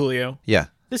incredible. Hey, Julio. Yeah,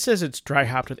 This says it's dry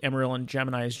hopped with Amarillo and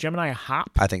Gemini. Is Gemini a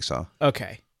hop? I think so.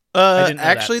 Okay. I didn't know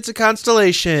Actually, it's a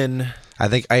constellation. I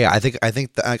think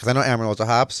because I know Amarillo's a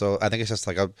hop, so I think it's just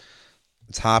like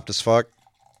it's hopped as fuck.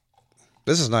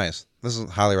 This is nice. This is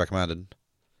highly recommended.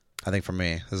 I think for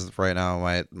me, this is right now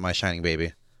my shining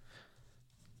baby.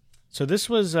 So this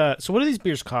was. So what do these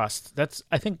beers cost? That's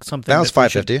I think something That was we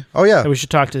should- $5.50. Oh yeah, that we should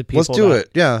talk to the people. let's do about.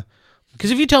 it. Yeah,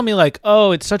 Because if you tell me like,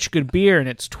 oh, it's such good beer and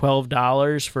it's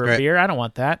 $12 for a Right. beer, I don't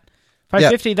want that.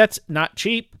 $5.50, that's not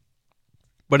cheap.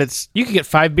 But You could get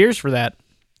 5 beers for that.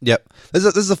 yep. This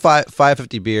is a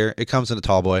 $5.50 beer. It comes in a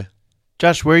tall boy.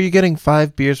 Josh, where are you getting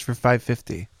 5 beers for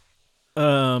 $5.50?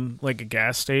 Like a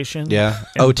gas station. Yeah,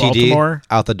 in OTD Baltimore.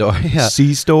 out the door. Yeah,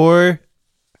 C store?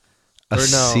 a or no?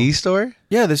 C store.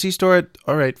 Yeah, the C store at,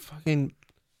 all right, fucking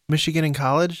Michigan and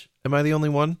College. Am I the only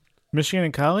one? Michigan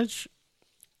and College.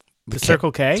 The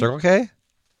Circle K. Circle K.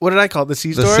 What did I call it? The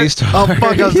C The store? C store. Oh,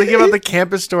 fuck. I was thinking about the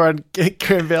campus store on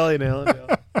Grand Valley and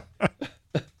Allendale.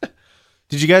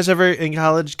 Did you guys ever in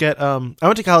college get... I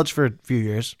went to college for a few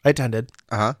years. I attended.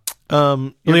 Uh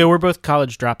Leo, we're both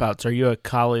college dropouts. Are you a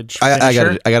college I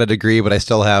finisher? got a degree, but I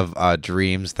still have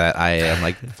dreams that I am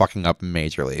like fucking up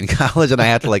majorly in college, and I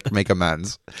have to like make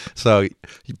amends. So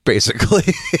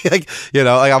basically, like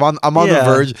like I'm on the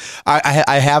verge.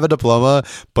 I have a diploma,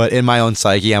 but in my own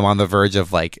psyche, I'm on the verge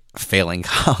of like failing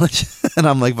college, and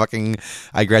I'm like fucking.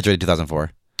 I graduated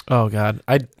 2004. Oh God,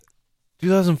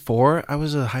 2004. I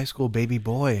was a high school baby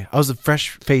boy. I was a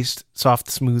fresh-faced, soft,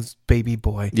 smooth baby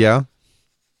boy. Yeah.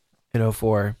 In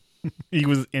 04. He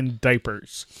was in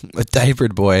diapers. A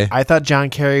diapered boy. I thought John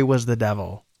Kerry was the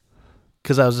devil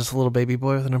because I was just a little baby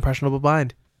boy with an impressionable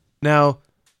mind. Now,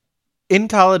 in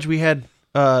college, we had,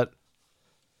 what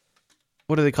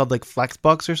are they called? Like flex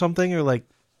bucks or something? Or like...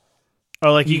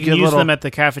 Oh, like you can use them at the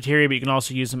cafeteria, but you can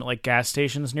also use them at like gas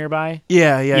stations nearby?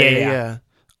 Yeah.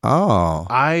 Oh.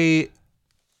 I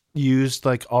used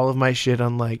like all of my shit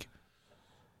on like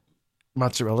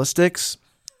mozzarella sticks.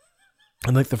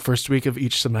 In like the first week of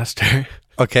each semester.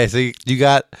 Okay, so you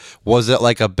got, was it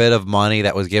like a bit of money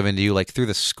that was given to you like through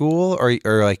the school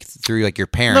or like through like your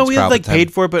parents? No, we had like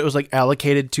paid for it, but it was like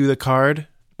allocated to the card,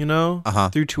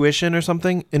 through tuition or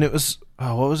something. And it was,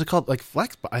 what was it called? Like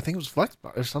Flex, I think it was Flex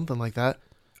or something like that.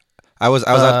 I was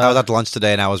at lunch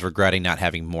today and I was regretting not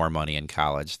having more money in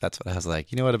college. That's what I was like,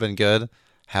 what would have been good?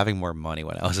 Having more money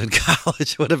when I was in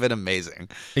college would have been amazing.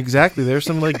 Exactly. There's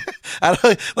some like I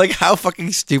don't like how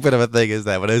fucking stupid of a thing is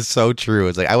that, but it's so true.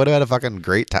 It's like I would have had a fucking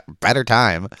better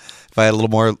time if I had a little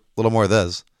more of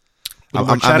this.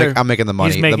 I'm making the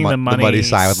money. He's making the money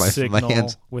sign with my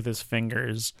hands with his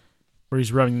fingers, where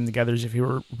he's rubbing them together as if he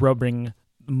were rubbing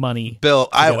money. Bill,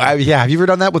 have you ever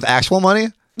done that with actual money?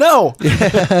 No.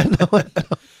 No.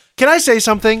 Can I say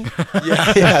something?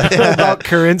 Yeah. About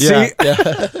currency?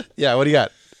 Yeah. What do you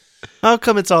got? How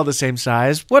come it's all the same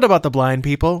size? What about the blind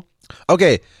people?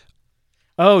 Okay.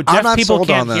 Oh, deaf not people sold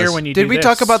can't on hear this. when you do Did we this.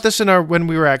 talk about this when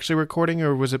we were actually recording,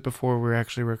 or was it before we were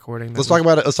actually recording? Let's talk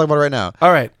about it. Let's talk about it right now.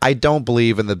 All right. I don't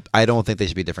think they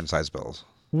should be different size bills.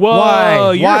 Whoa,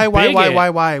 Why? you're a bigot.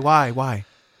 Why?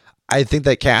 I think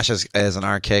that cash is an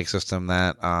archaic system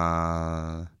that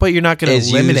But you're not going to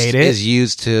eliminate it. Is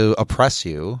used to oppress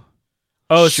you.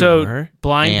 Oh, Sure. so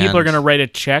blind people are going to write a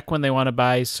check when they want to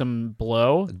buy some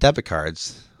blow? Debit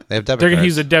cards. They have debit They're going to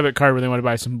cards. use a debit card when they want to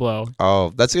buy some blow.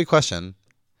 Oh, that's a good question.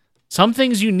 Some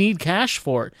things you need cash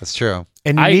for. That's true.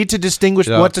 And you need to distinguish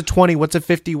what's a 20, what's a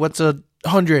 50, what's a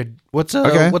 100, what's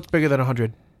bigger than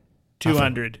 100?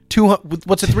 200.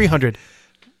 What's a 300?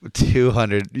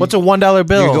 200. What's a $1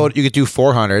 bill? You could do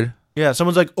 400. Yeah,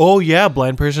 someone's like, "Oh yeah,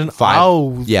 blind person."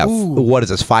 Oh, yeah. ooh. What is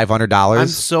this? $500? I'm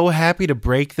so happy to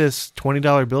break this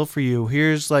 $20 bill for you.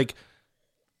 Here's like,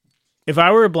 if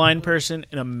I were a blind person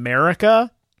in America,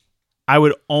 I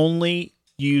would only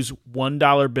use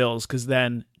 $1 bills because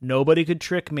then nobody could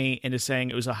trick me into saying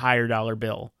it was a higher dollar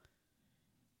bill.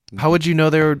 how would you know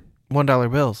they were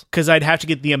 $1 bills? Because I'd have to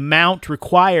get the amount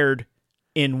required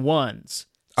in ones.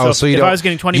 So if I was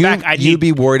getting 20 back, you'd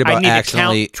be worried about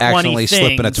accidentally accidentally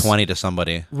slipping a 20 to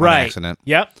somebody right. on accident.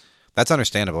 Yep. That's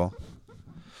understandable.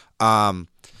 And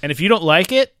if you don't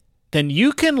like it, then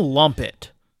you can lump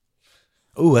it.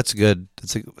 Ooh, that's good.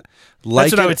 That's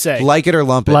what I would say. Like it or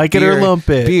lump it. Like it or lump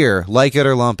it. Beer. Like it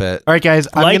or lump it. All right, guys.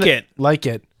 Like it. Like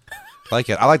it. Like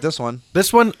it. I like this one.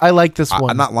 This one, I like this one.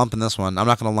 I'm not lumping this one. I'm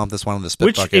not going to lump this one in the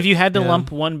spit bucket. If you had to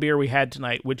lump one beer we had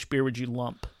tonight, which beer would you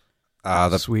lump?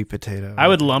 The sweet potato. I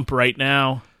would lump right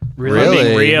now. Really? I'm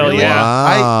being real, yeah.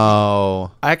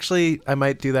 Wow. I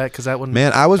might do that because that one.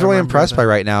 Man, I was really impressed by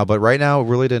Right Now, but Right Now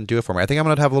really didn't do it for me. I think I'm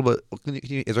going to have a little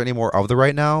bit. Is there any more of the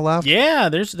Right Now left? Yeah,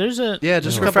 there's a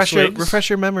just a couple swigs. refresh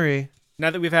your memory.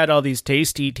 Now that we've had all these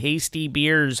tasty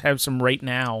beers, have some Right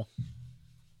Now.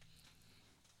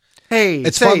 Hey,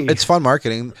 it's fun. It's fun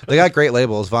marketing. They got great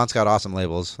labels. Vaughn's got awesome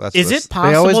labels. Is it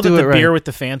possible that the beer with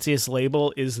the fanciest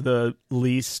label is the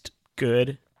least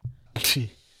good? I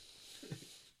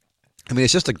mean,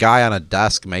 it's just a guy on a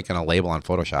desk making a label on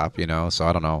Photoshop, so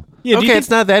I don't know. Yeah, okay, it's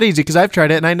not that easy because I've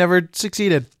tried it and I never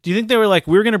succeeded. Do you think they were like,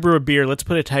 we're going to brew a beer, let's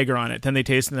put a tiger on it. Then they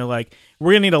taste and they're like,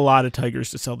 we're going to need a lot of tigers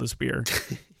to sell this beer.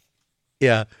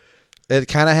 Yeah. It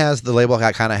kind of has, the label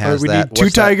kind of has we that. need 2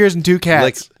 tigers and 2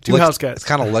 cats. 2 house cats. It's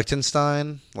kind of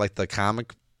Liechtenstein, like the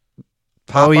comic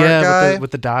pop art guy.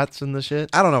 With the dots and the shit.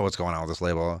 I don't know what's going on with this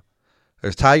label.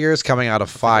 There's tigers coming out of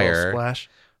fire. Splash.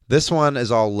 This one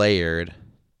is all layered.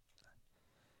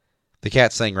 The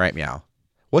cat's saying right meow.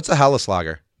 What's a Helles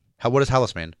lager? What does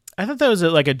Helles mean? I thought that was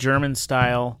like a German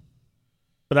style,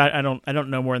 but I don't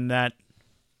know more than that.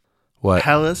 What?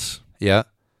 Helles? Yeah.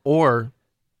 Or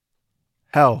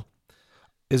Hell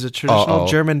is a traditional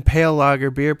German pale lager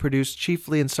beer produced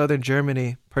chiefly in southern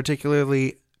Germany,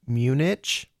 particularly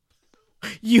Munich.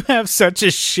 You have such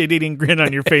a shit-eating grin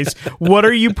on your face. What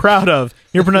are you proud of?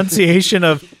 Your pronunciation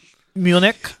of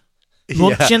Munich?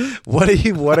 München?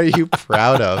 Yeah. What are you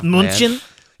proud of, München? man?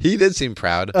 He did seem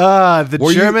proud.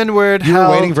 The German word You hell.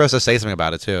 were waiting for us to say something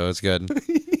about it, too. It's good.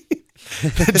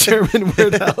 The German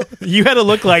word hell. You had to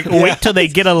look like, wait till they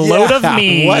get a load of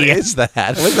me. What is that?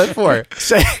 What's that for?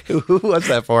 Say, What's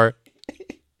that for?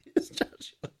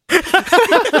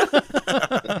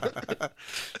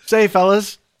 say,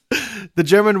 fellas. The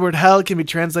German word hell can be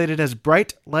translated as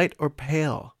bright, light, or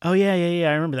pale. Oh, yeah.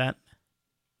 I remember that.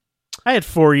 I had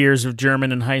 4 years of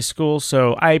German in high school,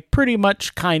 so I pretty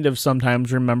much kind of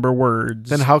sometimes remember words.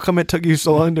 Then how come it took you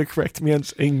so long to correct me on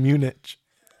saying Munich?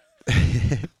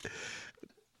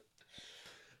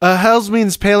 Helles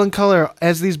means pale in color.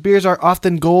 As these beers are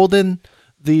often golden,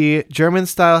 the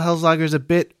German-style Helles lager is a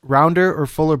bit rounder or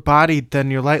fuller bodied than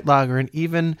your light lager and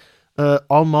even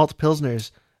all malt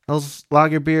pilsners. Helles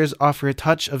lager beers offer a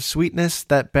touch of sweetness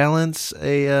that balance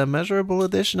a measurable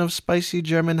addition of spicy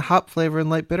German hop flavor and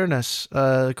light bitterness,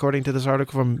 according to this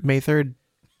article from May 3rd,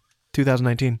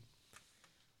 2019.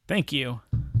 Thank you.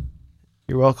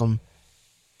 You're welcome.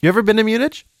 You ever been to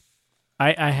Munich?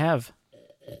 I have.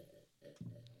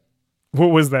 What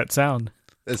was that sound?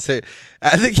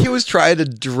 I think he was trying to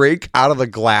drink out of the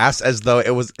glass as though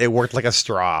it worked like a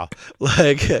straw.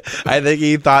 Like I think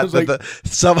he thought that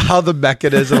somehow the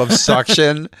mechanism of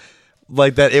suction,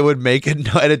 like that, it would make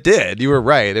it, and it did. You were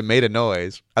right; it made a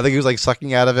noise. I think he was like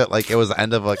sucking out of it like it was the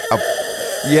end of like a.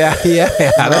 Yeah.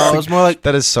 No, it was more like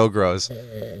that is so gross.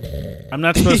 I'm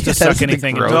not supposed to suck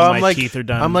anything gross. until No, my teeth are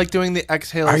done. I'm like doing the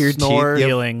exhale Are your snore. teeth-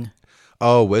 feeling.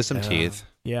 Oh, wisdom teeth.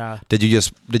 Yeah. Did you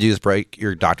just break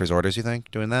your doctor's orders? You think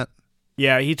doing that?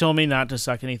 Yeah, he told me not to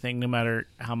suck anything no matter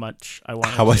how much I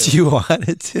wanted How much to. you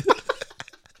wanted to?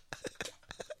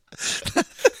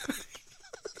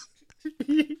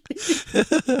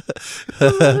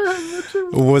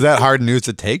 Was that hard news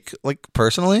to take, like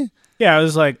personally? Yeah, I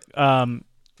was like,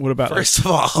 what about First of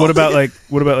all, what about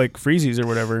freezies or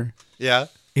whatever? Yeah.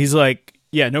 He's like,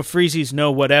 yeah, no freezies,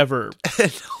 no whatever. He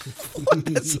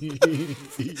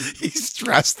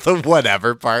stressed the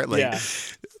whatever part. Like, Yeah.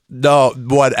 no,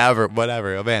 whatever.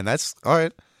 Oh man, that's all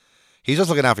right. He's just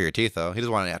looking out for your teeth, though. He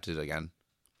doesn't want to have to do it again.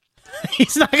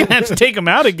 He's not gonna have to take them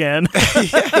out again.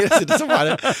 Yeah, he doesn't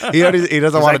want to. He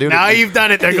doesn't want to do it. Now you've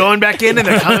done it. They're going back in and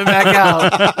they're coming back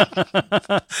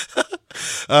out.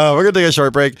 We're gonna take a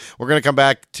short break. We're gonna come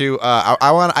back to.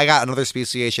 I got another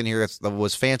speciation here that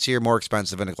was fancier, more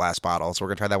expensive in a glass bottle. So we're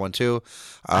gonna try that one too.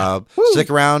 Stick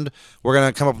around. We're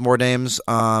gonna come up with more names.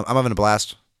 I'm having a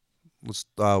blast.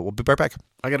 We'll be right back.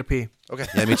 I gotta pee. Okay.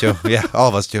 Yeah, me too. Yeah, all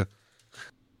of us too.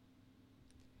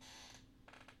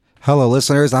 Hello,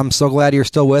 listeners. I'm so glad you're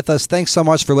still with us. Thanks so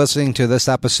much for listening to this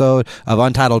episode of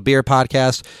Untitled Beer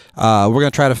Podcast. We're going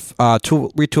to try to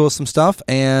retool some stuff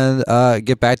and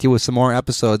get back to you with some more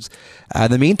episodes.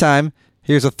 In the meantime,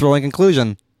 here's a thrilling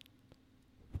conclusion.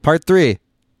 Part 3.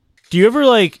 Do you ever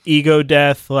like ego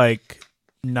death like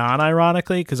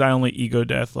non-ironically? Because I only ego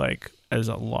death like as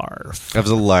a larf. That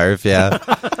was a larf, yeah.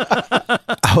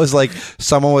 I was like,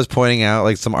 someone was pointing out,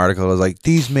 like some article was like,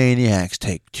 these maniacs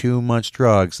take too much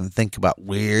drugs and think about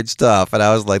weird stuff, and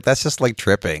I was like, that's just like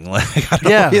tripping. Like, I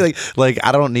don't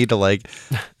I don't need to like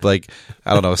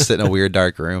I don't know, sit in a weird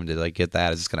dark room to like get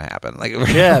that. It's just gonna happen. Like,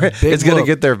 it's gonna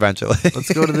get there eventually.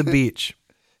 Let's go to the beach.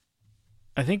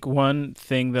 I think one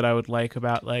thing that I would like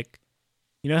about like,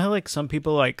 you know how like some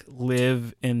people like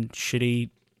live in shitty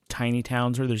tiny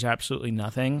towns where there's absolutely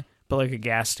nothing but like a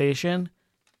gas station.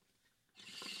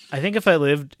 I think if I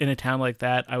lived in a town like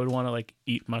that, I would want to like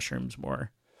eat mushrooms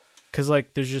more, because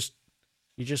like you just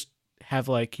have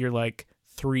like your like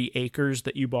 3 acres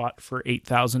that you bought for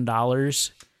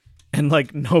 $8,000, and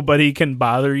like nobody can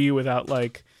bother you without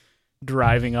like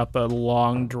driving up a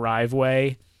long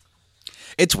driveway.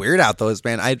 It's weird out though,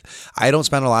 man. I don't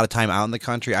spend a lot of time out in the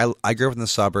country. I grew up in the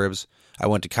suburbs. I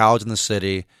went to college in the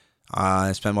city.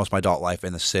 I spent most of my adult life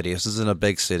in the city. This isn't a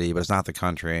big city, but it's not the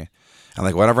country. And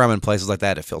like whenever I'm in places like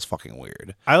that, it feels fucking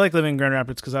weird. I like living in Grand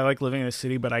Rapids because I like living in a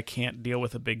city, but I can't deal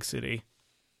with a big city.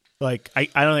 Like I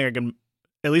don't think I can,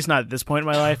 at least not at this point in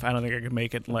my life. I don't think I could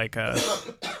make it like a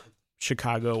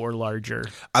Chicago or larger.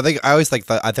 I always think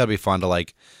I thought it'd be fun to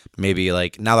like maybe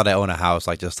like now that I own a house,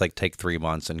 like just like take 3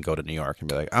 months and go to New York and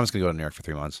be like, I'm just gonna go to New York for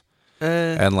 3 months.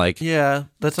 And like, yeah,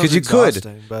 that sounds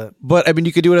exhausting, but I mean,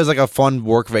 you could do it as like a fun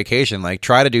work vacation. Like,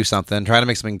 try to do something, try to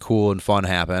make something cool and fun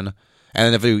happen. And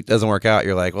then if it doesn't work out,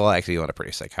 you're like, well, actually, you want a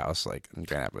pretty sick house, like in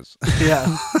Grand Rapids.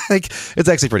 Yeah, like it's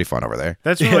actually pretty fun over there.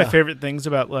 That's one of my favorite things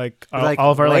about like like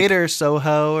all of our later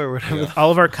Soho or whatever.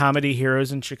 All of our comedy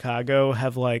heroes in Chicago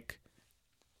have like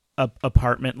a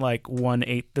apartment like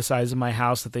 1/8 the size of my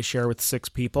house that they share with 6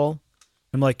 people.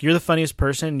 I'm like, you're the funniest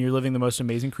person, and you're living the most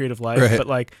amazing creative life, Right. but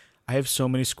like, I have so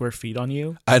many square feet on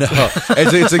you. I know.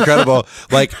 It's incredible.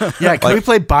 Like, Yeah, can we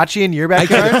play bocce in your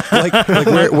backyard?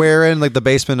 like we're in like the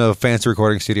basement of fancy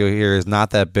recording studio here is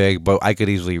not that big, but I could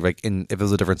easily like if it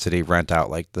was a different city, rent out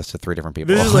like this to 3 different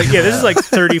people. This is like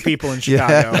 30 people in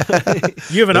Chicago.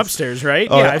 You have an upstairs, right?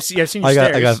 Oh, I've seen your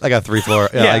stairs. I got 3 floor.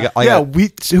 Yeah. I got,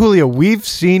 Julio, we've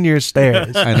seen your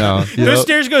stairs. I know. Those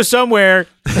stairs go somewhere.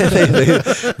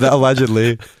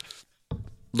 Allegedly.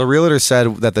 The realtor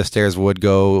said that the stairs would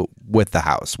go with the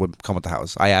house, would come with the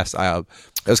house. I asked, it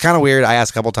was kind of weird. I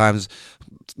asked a couple times,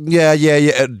 yeah.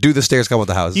 Do the stairs come with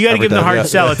the house? You got to give them the hard yeah.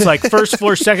 sell. It's like first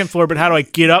floor, second floor, but how do I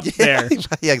get up there?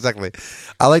 Yeah, exactly.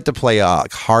 I like to play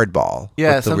hardball.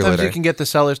 Yeah, with the sometimes realtor. you can get the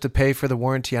sellers to pay for the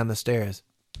warranty on the stairs.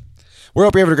 We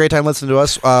hope you're having a great time listening to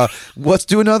us. Let's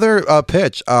do another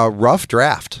pitch. Rough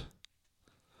draft.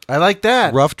 I like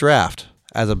that. Rough draft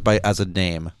as a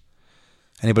name.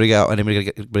 Anybody got one?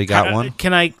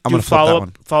 Can I I'm do gonna flip that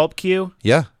one. follow up cue?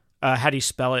 Yeah. How do you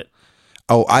spell it?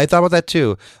 Oh, I thought about that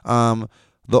too.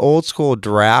 The old school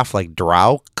draft, like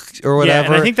Drauk or whatever. Yeah,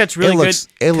 and I think that's really good.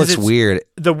 It looks weird.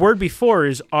 The word before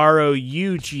is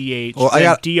ROUGH, Well, I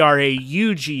got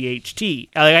DRAUGHT.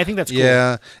 I think that's cool.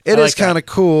 Yeah, it is kind of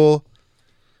cool.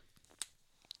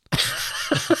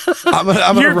 I'm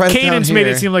gonna Your write cadence it down made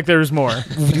here. it seem like there was more.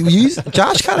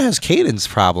 Josh kind of has cadence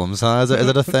problems, huh? Is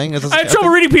it a thing? I have trouble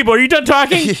reading people. Are you done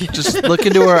talking? Just look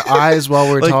into our eyes while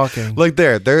we're talking. Like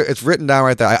there, it's written down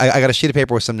right there. I got a sheet of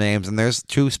paper with some names, and there's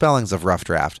 2 spellings of rough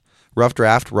draft. Rough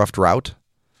draft, rough drought,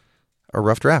 or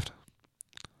rough draft.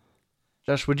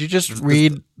 Josh, would you just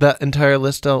read that entire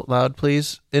list out loud,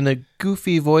 please? In a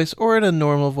goofy voice, or in a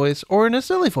normal voice, or in a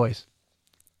silly voice?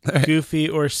 Goofy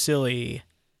or silly.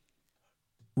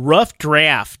 Rough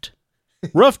draft.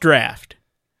 Rough draft.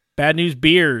 Bad news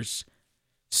beers.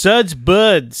 Suds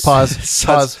buds. Pause.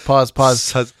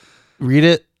 Suds. Read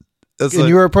it. That's And like-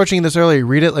 you were approaching this earlier.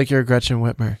 Read it like you're Gretchen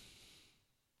Whitmer.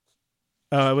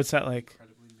 What's that like?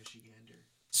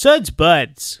 Suds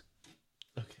buds.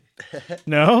 Okay.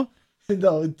 No?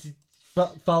 No,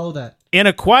 follow that. An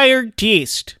acquired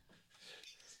taste.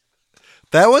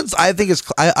 That one's, I think it's,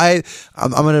 I'm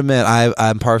gonna admit,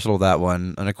 I'm partial to that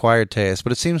one, an acquired taste,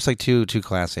 but it seems like too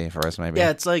classy for us, maybe.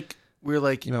 Yeah, it's like we're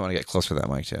like. You might want to get closer to that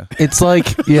mic too. It's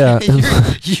like yeah.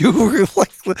 You were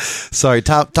like, sorry,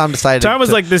 Tom decided. Tom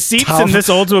was like, the seats in this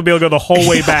Oldsmobile go the whole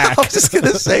way back. I was just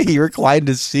gonna say he reclined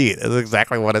his seat. That's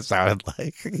exactly what it sounded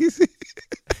like.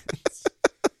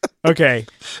 Okay.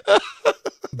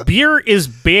 Beer is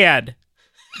bad.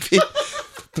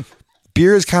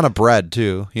 Beer is kind of bread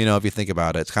too. You know, if you think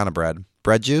about it, it's kind of bread.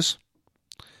 Bread juice.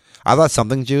 I thought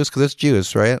something juice because it's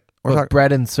juice, right?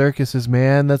 Bread and circuses,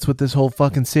 man. That's what this whole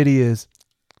fucking city is.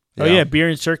 Oh yeah, beer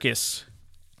and circus.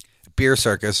 Beer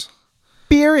circus.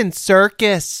 Beer and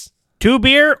circus. To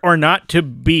beer or not to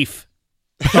beef?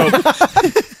 Oh.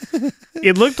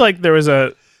 It looked like there was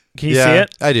a. Can you see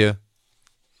it? I do.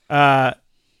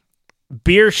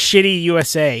 Beer Shitty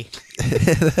USA.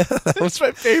 That's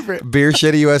my favorite. Beer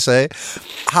Shitty USA.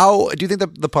 How do you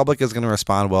think the public is going to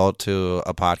respond well to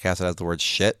a podcast that has the word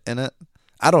shit in it?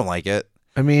 I don't like it.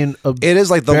 I mean, it is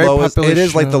like the very lowest. popular It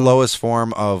is like the show. lowest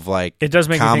form of like It does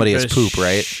make comedy me is think poop, the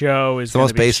right? Show is It's the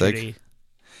most gonna be basic. shitty.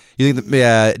 You think?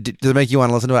 Does it make you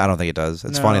want to listen to it? I don't think it does.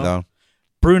 It's No. funny though.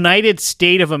 Brunited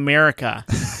State of America.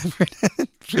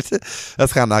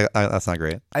 That's kind of that's not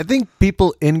great. I think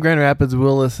people in Grand Rapids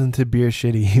will listen to Beer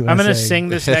Shitty USA. I'm gonna sing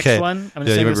this next Okay. one. I'm Yeah,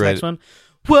 gonna sing you this were next right. one.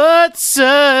 What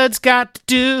suds got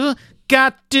to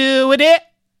do with it?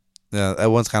 Yeah,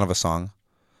 that one's kind of a song.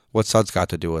 What's Suds got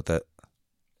to do with it?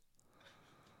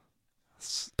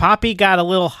 Poppy got a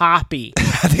little hoppy. I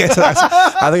think I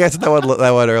said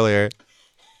that one earlier.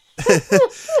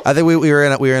 I think we were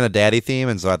in a daddy theme,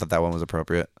 and so I thought that one was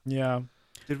appropriate. Yeah.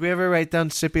 Did we ever write down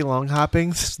Sippy Long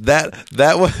Hoppings? That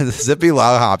one, Zippy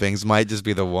Long Hoppings might just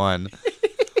be the one,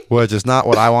 which is not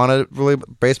what I want to really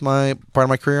base my part of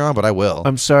my career on, but I will.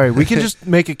 I'm sorry. We can just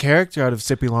make a character out of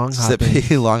Sippy Long Hoppings.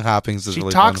 Zippy Long Hoppings is She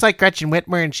really talks fun. like Gretchen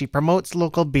Whitmer and she promotes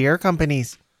local beer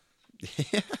companies.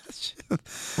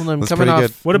 Well, I'm That's coming pretty off.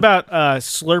 good. What about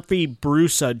Slurpee Brew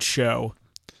Sud Show?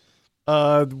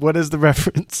 What is the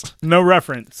reference? No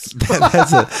reference.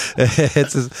 That's it.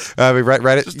 It's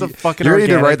write it. Just a fucking You need to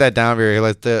organic. write that down here.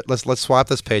 Let's swap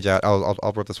this page out.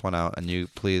 I'll rip this one out, and you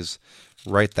please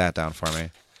write that down for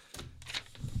me.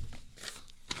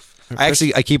 I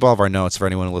keep all of our notes for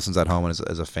anyone who listens at home and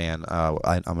is a fan.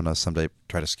 I'm gonna someday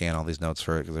try to scan all these notes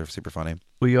for it because they're super funny.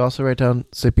 Will you also write down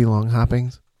Sippy Long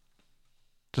Hoppings?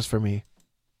 Just for me.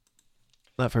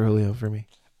 Not for Julio, for me.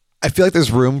 I feel like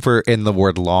there's room for in the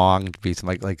word long to be some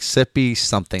like sippy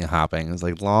something hopping. It's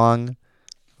like long.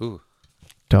 Ooh.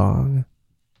 Dong.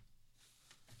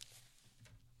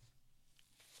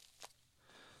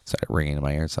 Sorry, ringing in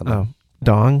my ears. Oh,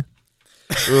 dong.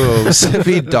 Ooh,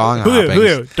 sippy dong hopping.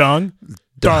 Julio, dong.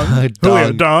 Dong.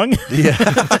 Julio, dong. Yeah.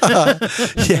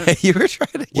 Yeah, you were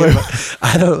trying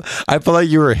to I feel like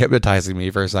you were hypnotizing me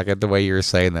for a second the way you were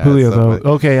saying that. Julio, So,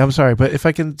 though. Okay, I'm sorry, but if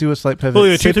I can do a slight pivot.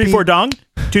 Julio, 2, 3, 4, dong.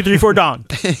 2, 3, 4, dong.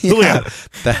 Julio. yeah,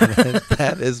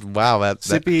 that is wow.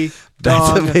 Sippy,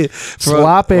 That's dong, Wow,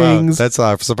 sloppings. that's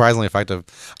surprisingly effective.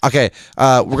 Okay,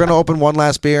 we're gonna open one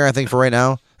last beer, I think, for right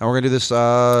now, and we're gonna do this.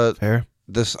 Fair.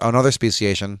 This another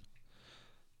speciation.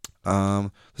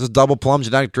 This is Double Plum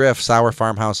Genetic Drift Sour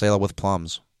Farmhouse Ale with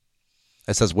plums.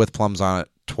 It says with plums on it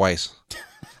twice.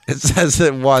 It says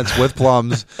it once with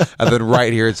plums, and then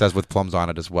right here it says with plums on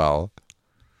it as well.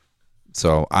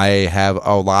 So I have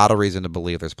a lot of reason to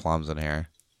believe there's plums in here.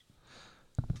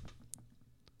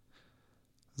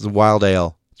 It's a wild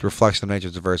ale. It's a reflection of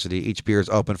nature's diversity. Each beer is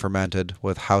open fermented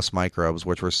with house microbes,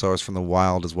 which were sourced from the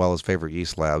wild as well as favorite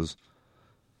yeast labs.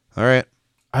 All right.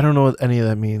 I don't know what any of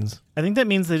that means. I think that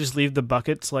means they just leave the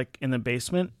buckets like in the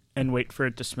basement and wait for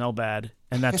it to smell bad,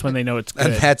 and that's when they know it's good.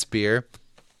 And that's beer.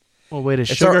 Well, wait,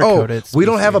 It's sugarcoat it. we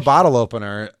don't have a bottle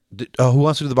opener. Who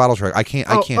wants to do the bottle trick? I can't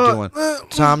do one.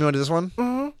 Tom, you want to do this one?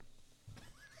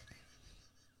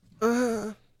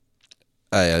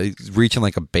 Yeah, he's reaching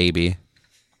like a baby.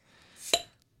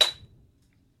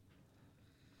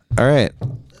 All right.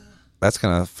 That's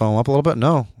going to foam up a little bit?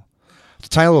 No. It's a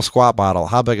tiny little squat bottle.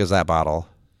 How big is that bottle?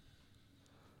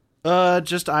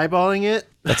 Just eyeballing it.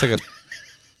 That's like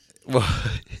a...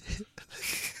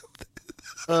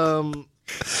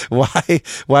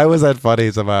 Why was that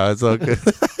funny somehow? It's so good.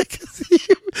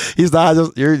 He's not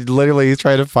just, he's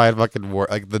trying to find fucking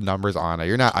like the numbers on it.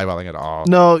 You're not eyeballing at all.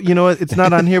 No, you know what? It's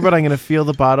not on here, but I'm going to feel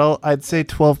the bottle. I'd say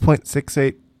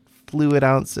 12.68 fluid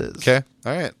ounces. Okay.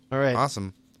 All right. All right.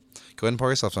 Awesome. Go ahead and pour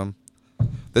yourself some.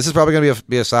 This is probably going to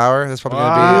be a sour. This is probably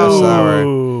going to be a sour.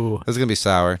 Ooh. This is going to be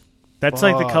sour. That's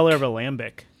like the color of a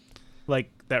lambic.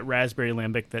 Like that raspberry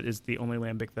lambic that is the only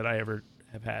lambic that I ever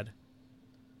have had.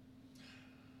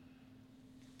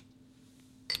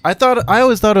 I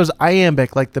always thought it was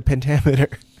iambic, like the pentameter,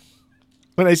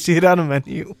 when I see it on a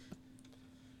menu.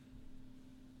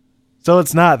 So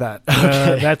it's not that.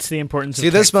 Okay. That's the importance. See,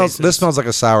 of this typefaces. smells like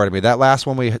a sour to me. That last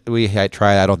one we had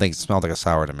tried, I don't think it smelled like a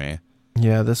sour to me.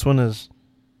 Yeah, this one is.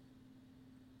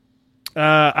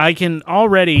 I can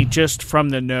already, just from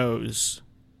the nose,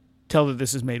 tell that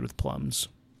this is made with plums.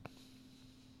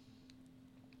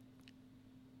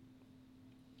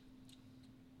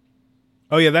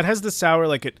 Oh yeah, that has the sour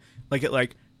like it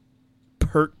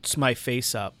perks my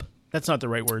face up. That's not the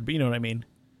right word, but you know what I mean.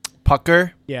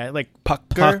 Pucker? Yeah, it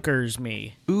Puckers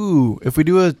me. Ooh, if we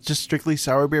do a just strictly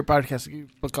sour beer podcast, it'll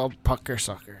be called Pucker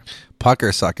Sucker.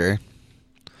 Pucker sucker.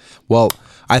 Well,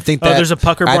 I think that there's a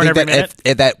pucker born every minute.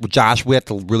 If that Josh, we have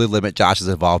to really limit Josh's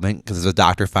involvement because if the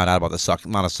doctor found out about the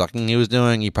amount of sucking he was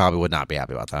doing, he probably would not be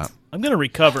happy about that. I'm gonna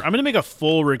recover. I'm gonna make a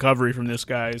full recovery from this,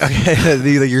 guys.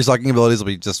 Okay, your sucking abilities will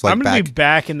be just like I'm gonna back. be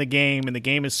back in the game, and the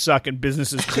game is suck, and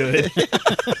business is good.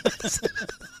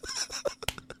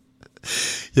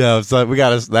 Yeah, so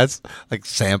that's like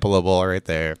sampleable right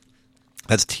there.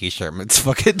 That's t-shirt. It's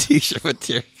fucking t-shirt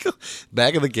material.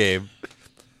 Back in the game.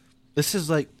 This is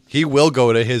like He will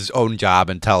go to his own job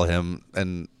and tell him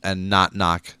and not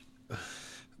knock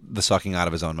the sucking out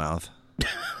of his own mouth.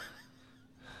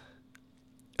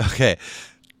 Okay.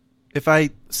 if I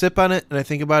sip on it and I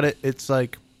think about it, it's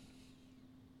like,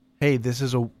 hey,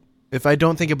 if I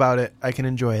don't think about it, I can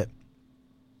enjoy it.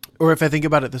 Or if I think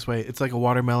about it this way, it's like a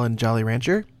watermelon Jolly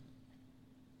Rancher.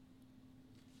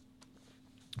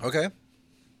 Okay.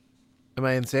 Am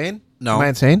I insane? No. Am I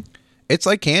insane? It's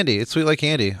like candy. It's sweet like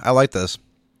candy. I like this.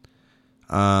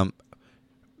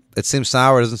 It seems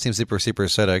sour. It doesn't seem super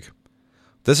acidic.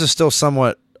 This is still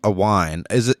somewhat a wine.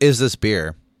 Is this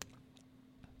beer?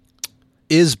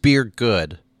 Is beer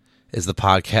good? Is the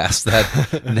podcast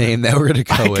that name that we're going to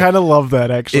go with? I kind of love that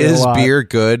actually. Is a lot. beer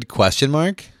good? Question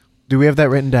mark. Do we have that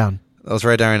written down? Let's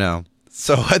write down right now.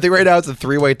 So I think right now it's a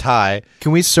 3-way tie.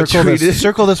 Can we circle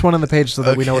this one on the page so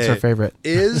that we know what's our Okay. favorite?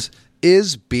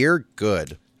 Is beer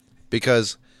good?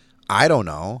 Because I don't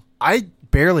know. I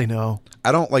barely know.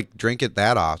 I don't like drink it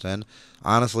that often.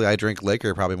 Honestly, I drink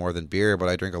liquor probably more than beer, but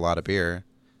I drink a lot of beer.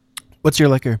 What's your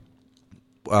liquor?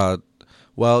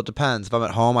 Well, it depends. If I'm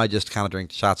at home, I just kind of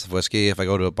drink shots of whiskey. If I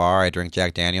go to a bar, I drink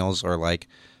Jack Daniels or like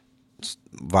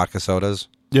vodka sodas.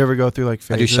 Do you ever go through like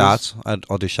phases? I do shots.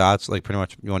 I'll do shots. Like pretty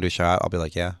much, you want to do a shot? I'll be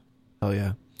like, yeah. Oh yeah.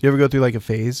 Do you ever go through like a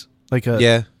phase? Like a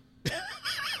Yeah.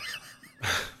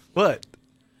 What?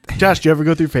 Josh, do you ever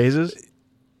go through phases?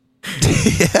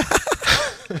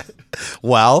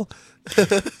 Well,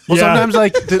 Sometimes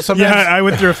I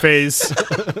went through a phase.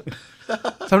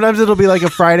 sometimes it'll be like a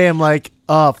Friday. I'm like,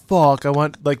 oh fuck, I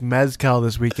want like mezcal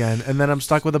this weekend, and then I'm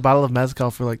stuck with a bottle of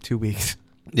mezcal for like 2 weeks.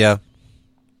 yeah.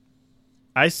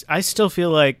 I still feel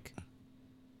like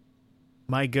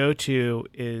my go-to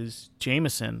is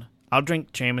Jameson. I'll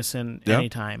drink Jameson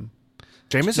anytime.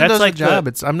 Jameson does the job.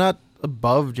 I'm not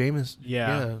above Jameson.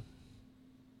 Yeah.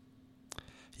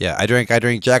 Yeah, I drink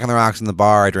Jack on the Rocks in the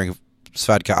bar. I drink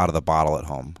Svedka out of the bottle at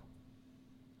home.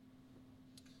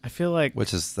 I feel like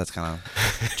that's kind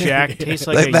of Jack tastes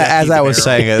like a as Yucky I was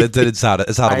barrel. saying it sounded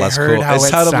less cool. It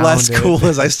sounded less cool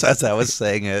as I was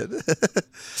saying it.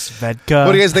 Svedka.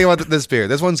 What do you guys think about this beer?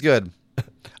 This one's good.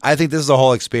 I think this is a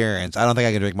whole experience. I don't think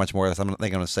I can drink much more of this. I think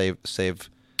I'm going to save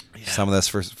some of this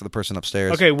for the person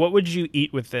upstairs. Okay, what would you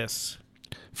eat with this?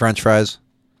 French fries,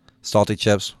 salty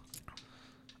chips.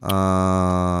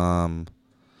 Man,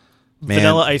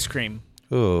 Vanilla ice cream.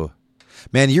 Ooh,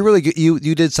 man, you really good. You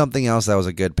did something else that was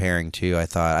a good pairing too. I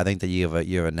think that you have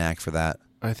a knack for that.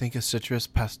 I think a citrus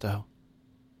pesto.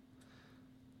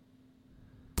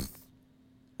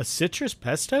 A citrus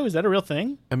pesto? Is that a real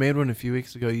thing? I made one a few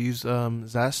weeks ago. Use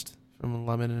zest from a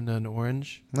lemon and an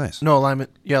orange. Nice. No, lemon.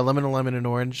 Yeah, lemon and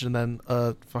orange, and then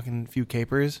fucking few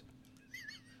capers.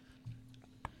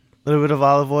 A little bit of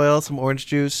olive oil, some orange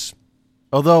juice.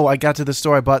 Although I got to the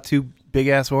store, I bought 2 big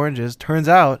ass oranges. Turns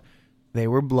out they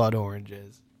were blood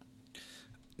oranges.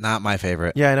 Not my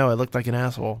favorite. Yeah, I know. It looked like an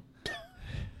asshole.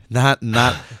 Not.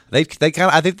 They kind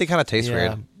of. I think they kind of taste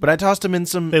weird. But I tossed them in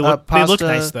some They look pasta.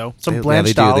 nice though. Some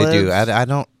blanched olives. They do. I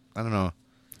don't know.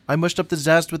 I mushed up the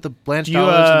zest with the blanched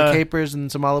olives and the capers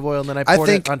and some olive oil, and then I poured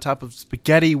it on top of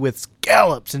spaghetti with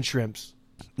scallops and shrimps.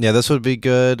 Yeah, this would be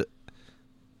good.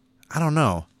 I don't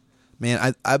know,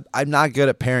 man. I'm not good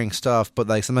at pairing stuff, but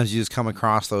like sometimes you just come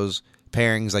across those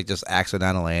pairings like just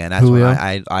accidentally, and that's when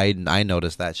I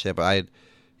noticed that shit. But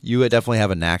you would definitely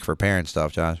have a knack for pairing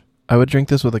stuff, Josh. I would drink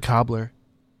this with a cobbler.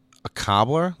 A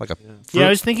cobbler, like a fruit, yeah. I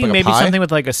was thinking like maybe something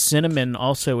with like a cinnamon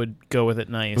also would go with it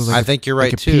nice. I think you're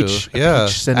right too. Yeah,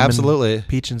 absolutely.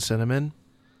 Peach and cinnamon.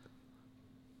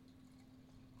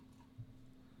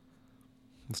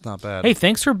 It's not bad. Hey,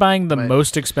 thanks for buying the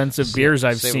most expensive beers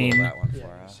I've seen.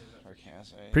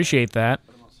 Appreciate that.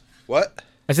 What?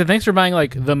 I said thanks for buying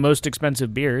like the most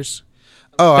expensive beers.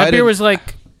 Oh, that beer was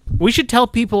like. We should tell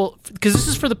people because this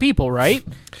is for the people, right?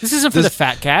 This isn't for the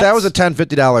fat cats. That was a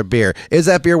 $10-$50 beer. Is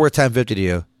that beer worth $10.50 to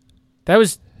you? That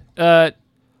was to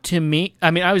me.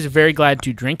 I mean, I was very glad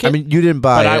to drink it. I mean, you didn't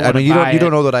buy it. I mean, you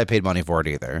don't know that I paid money for it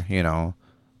either. You know,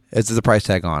 it's the price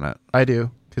tag on it. I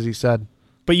do because he said.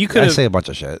 But you could. I say a bunch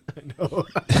of shit.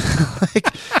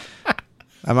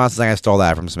 I'm not saying I stole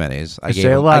that from Smitty's. I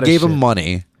gave him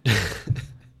money,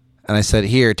 and I said,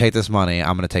 "Here, take this money.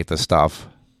 I'm going to take this stuff."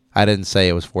 I didn't say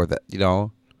it was for that, you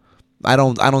know. I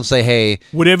don't say, hey,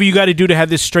 whatever you got to do to have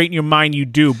this straight in your mind, you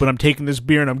do. But I'm taking this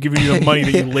beer and I'm giving you the money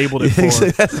that you labeled it for.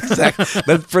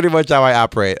 That's pretty much how I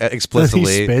operate explicitly.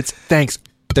 He spits. Thanks.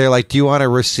 They're like, do you want a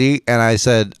receipt? And I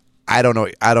said, I don't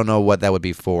know what that would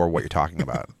be for. What you're talking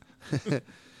about?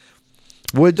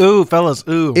 Fellas.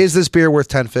 Is this beer worth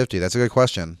 $10.50? That's a good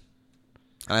question.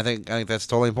 And I think that's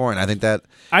totally important.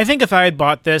 I think if I had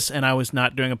bought this and I was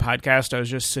not doing a podcast, I was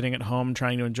just sitting at home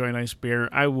trying to enjoy a nice beer,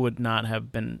 I would not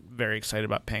have been very excited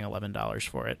about paying $11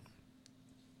 for it.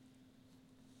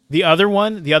 The other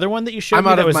one that you showed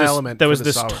me, that was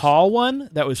this tall one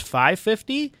that was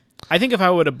 $5.50. I think if I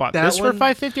would have bought this for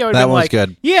 $5.50, I would have been like,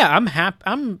 good. Yeah, I'm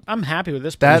happy with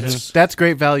this. That's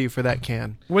great value for that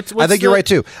can. I think you're right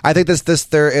too. I think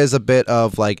there is a bit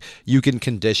of like you can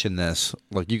condition this,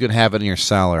 like you can have it in your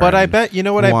cellar. But I bet watch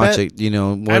it,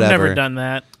 whatever. I've never done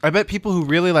that. I bet people who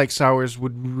really like sours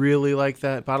would really like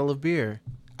that bottle of beer.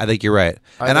 I think you're right,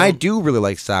 I do really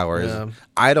like sours. Yeah.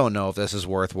 I don't know if this is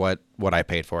worth what I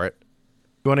paid for it.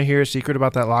 You want to hear a secret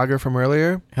about that lager from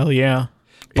earlier? Hell yeah.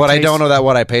 But I don't know that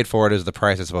what I paid for it is the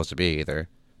price it's supposed to be either.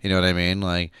 You know what I mean?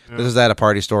 Like this is at a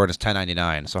party store and it's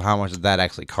 $10.99. So how much did that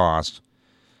actually cost?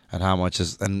 And how much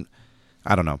is? And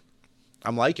I don't know.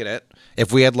 I'm liking it.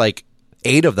 If we had like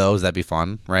 8 of those, that'd be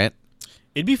fun, right?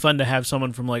 It'd be fun to have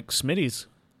someone from like Smitty's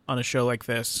on a show like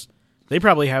this. They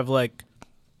probably have like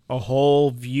a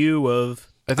whole view of.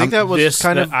 I think that was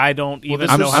kind of. I don't even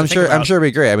know. I'm sure it'd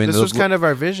be great. I mean, this was kind of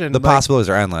our vision. The possibilities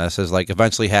are endless. Is like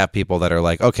eventually have people that are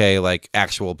like, okay, like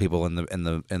actual people in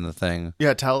the thing.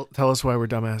 Yeah, tell us why we're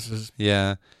dumbasses.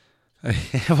 Yeah.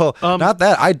 Well, not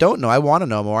that. I don't know. I want to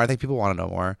know more. I think people want to know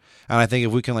more, and I think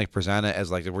if we can like present it as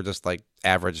like we're just like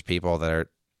average people that are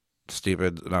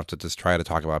stupid enough to just try to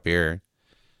talk about beer.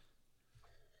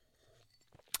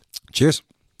 Cheers.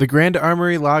 The Grand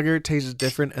Armory Lager tastes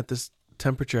different at this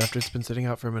temperature after it's been sitting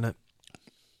out for a minute.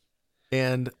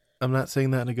 And I'm not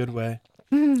saying that in a good way.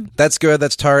 That's good.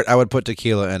 That's tart. I would put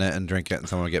tequila in it and drink it, and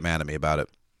someone would get mad at me about it.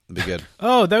 It'd be good.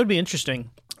 Oh, that would be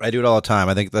interesting. I do it all the time.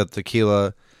 I think that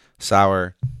tequila,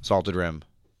 sour, salted rim.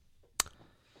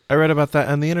 I read about that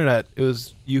on the internet. It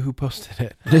was you who posted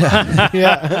it. Yeah.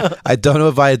 Yeah. I don't know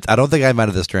if I don't think I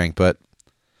invented this drink, but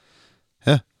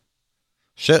yeah.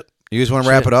 Shit. You guys want to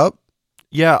wrap it up?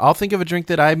 Yeah, I'll think of a drink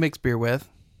that I mix beer with.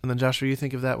 And then Joshua, you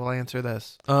think of that while I answer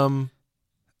this.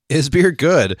 Is beer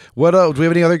good? What do we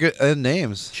have any other good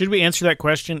names? Should we answer that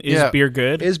question? Is beer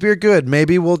good? Is beer good?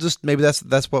 Maybe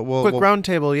that's what we'll quick round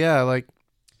table, yeah, like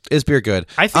is beer good?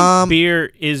 I think beer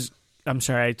is I'm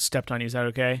sorry, I stepped on you. Is that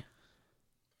okay?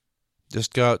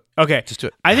 Just go. Okay. Just do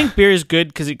it. I think beer is good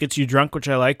because it gets you drunk, which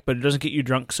I like, but it doesn't get you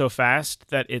drunk so fast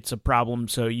that it's a problem,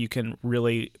 so you can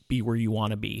really be where you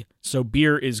want to be. So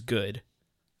beer is good.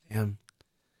 yeah.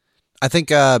 I think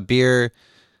beer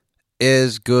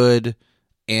is good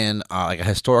in like a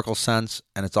historical sense,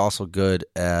 and it's also good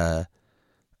as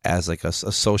like a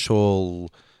social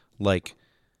like.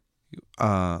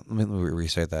 Let me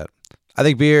restate that. I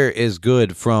think beer is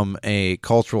good from a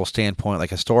cultural standpoint,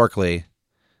 like historically.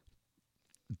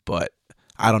 But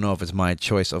I don't know if it's my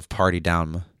choice of party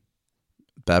down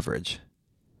beverage.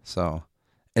 So,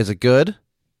 is it good?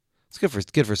 It's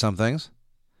good for some things.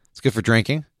 It's good for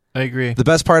drinking. I agree. The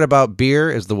best part about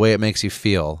beer is the way it makes you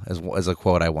feel, as a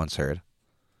quote I once heard.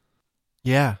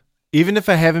 Yeah. Even if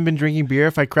I haven't been drinking beer,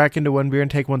 if I crack into one beer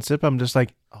and take one sip, I'm just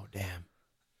like, oh, damn.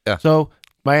 Yeah. So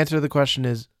my answer to the question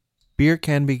is beer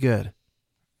can be good.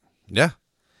 Yeah.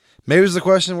 Maybe it's a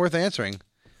question worth answering.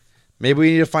 Maybe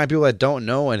we need to find people that don't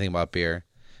know anything about beer.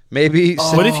 Maybe.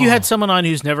 What if you had someone on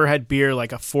who's never had beer,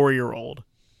 like a 4-year-old?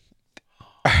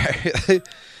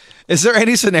 Is there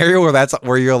any scenario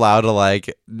where you're allowed to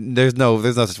like? There's no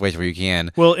situation where you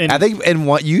can. Well, I think in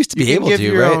what you used to be able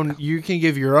to, right? You can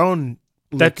give your own.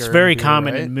 That's very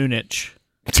common right? in Munich.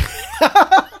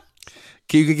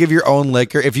 You could give your own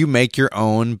liquor. If you make your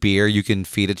own beer, you can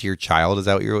feed it to your child. Is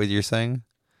that what you're saying?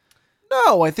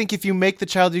 No, I think if you make the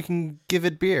child, you can give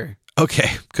it beer. Okay,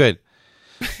 good.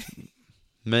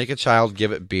 Make a child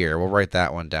give it beer. We'll write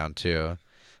that one down too.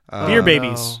 Beer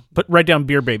babies. No. Write down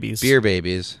beer babies. Beer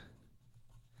babies.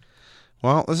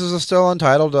 Well, this is a still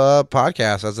untitled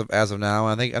podcast as of now.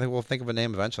 I think we'll think of a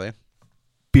name eventually.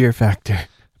 Beer Factor.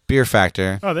 Beer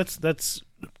Factor. Oh, that's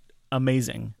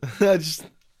amazing. Just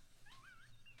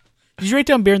Did you write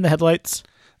down beer in the headlights?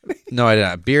 No, I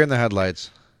didn't. Beer in the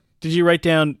headlights. Did you write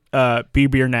down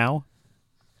beer now?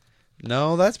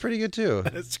 No, that's pretty good too.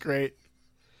 That's great.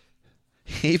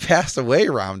 He passed away,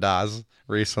 Ramdas,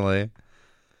 recently.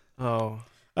 Oh.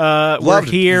 We're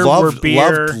here. We're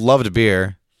beer. Loved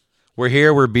beer. We're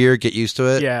here. We're beer. Get used to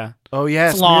it. Yeah. Oh,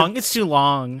 yes. It's long. It's too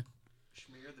long.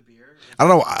 I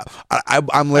don't know.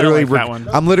 I'm literally that one.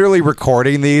 I'm literally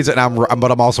recording these, and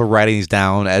but I'm also writing these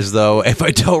down as though if I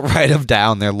don't write them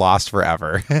down, they're lost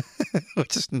forever,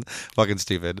 which is fucking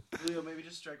stupid. Leo, maybe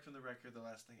just strike from the record the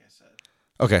last thing I said.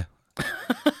 Okay.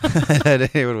 I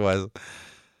didn't know what it was.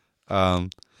 Well,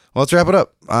 let's wrap it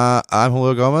up. I'm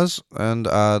Julio Gomez, and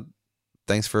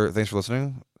thanks for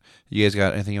listening. You guys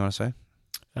got anything you want to say?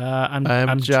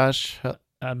 I'm Josh.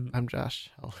 I'm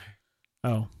Josh Heller.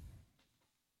 Oh.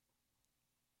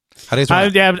 How do you spell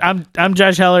it? I'm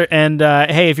Josh Heller, and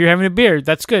hey, if you're having a beer,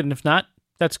 that's good, and if not,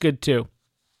 that's good too.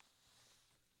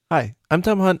 Hi, I'm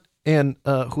Thom Hunt, and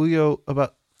Julio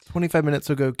about 25 minutes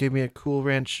ago gave me a Cool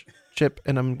Ranch chip,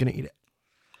 and I'm gonna eat it.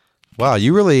 Wow,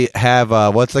 you really have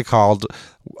what's it called?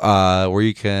 Where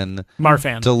you can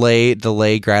Marfan.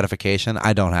 delay gratification.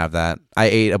 I don't have that. I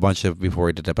ate a bunch of before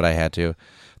we did it, but I had to.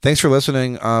 Thanks for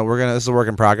listening. This is a work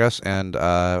in progress, and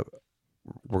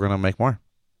we're gonna make more.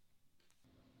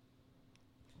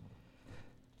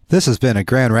 This has been a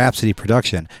Grand Rhapsody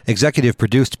production, executive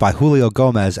produced by Julio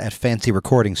Gomez at Fancy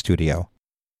Recording Studio.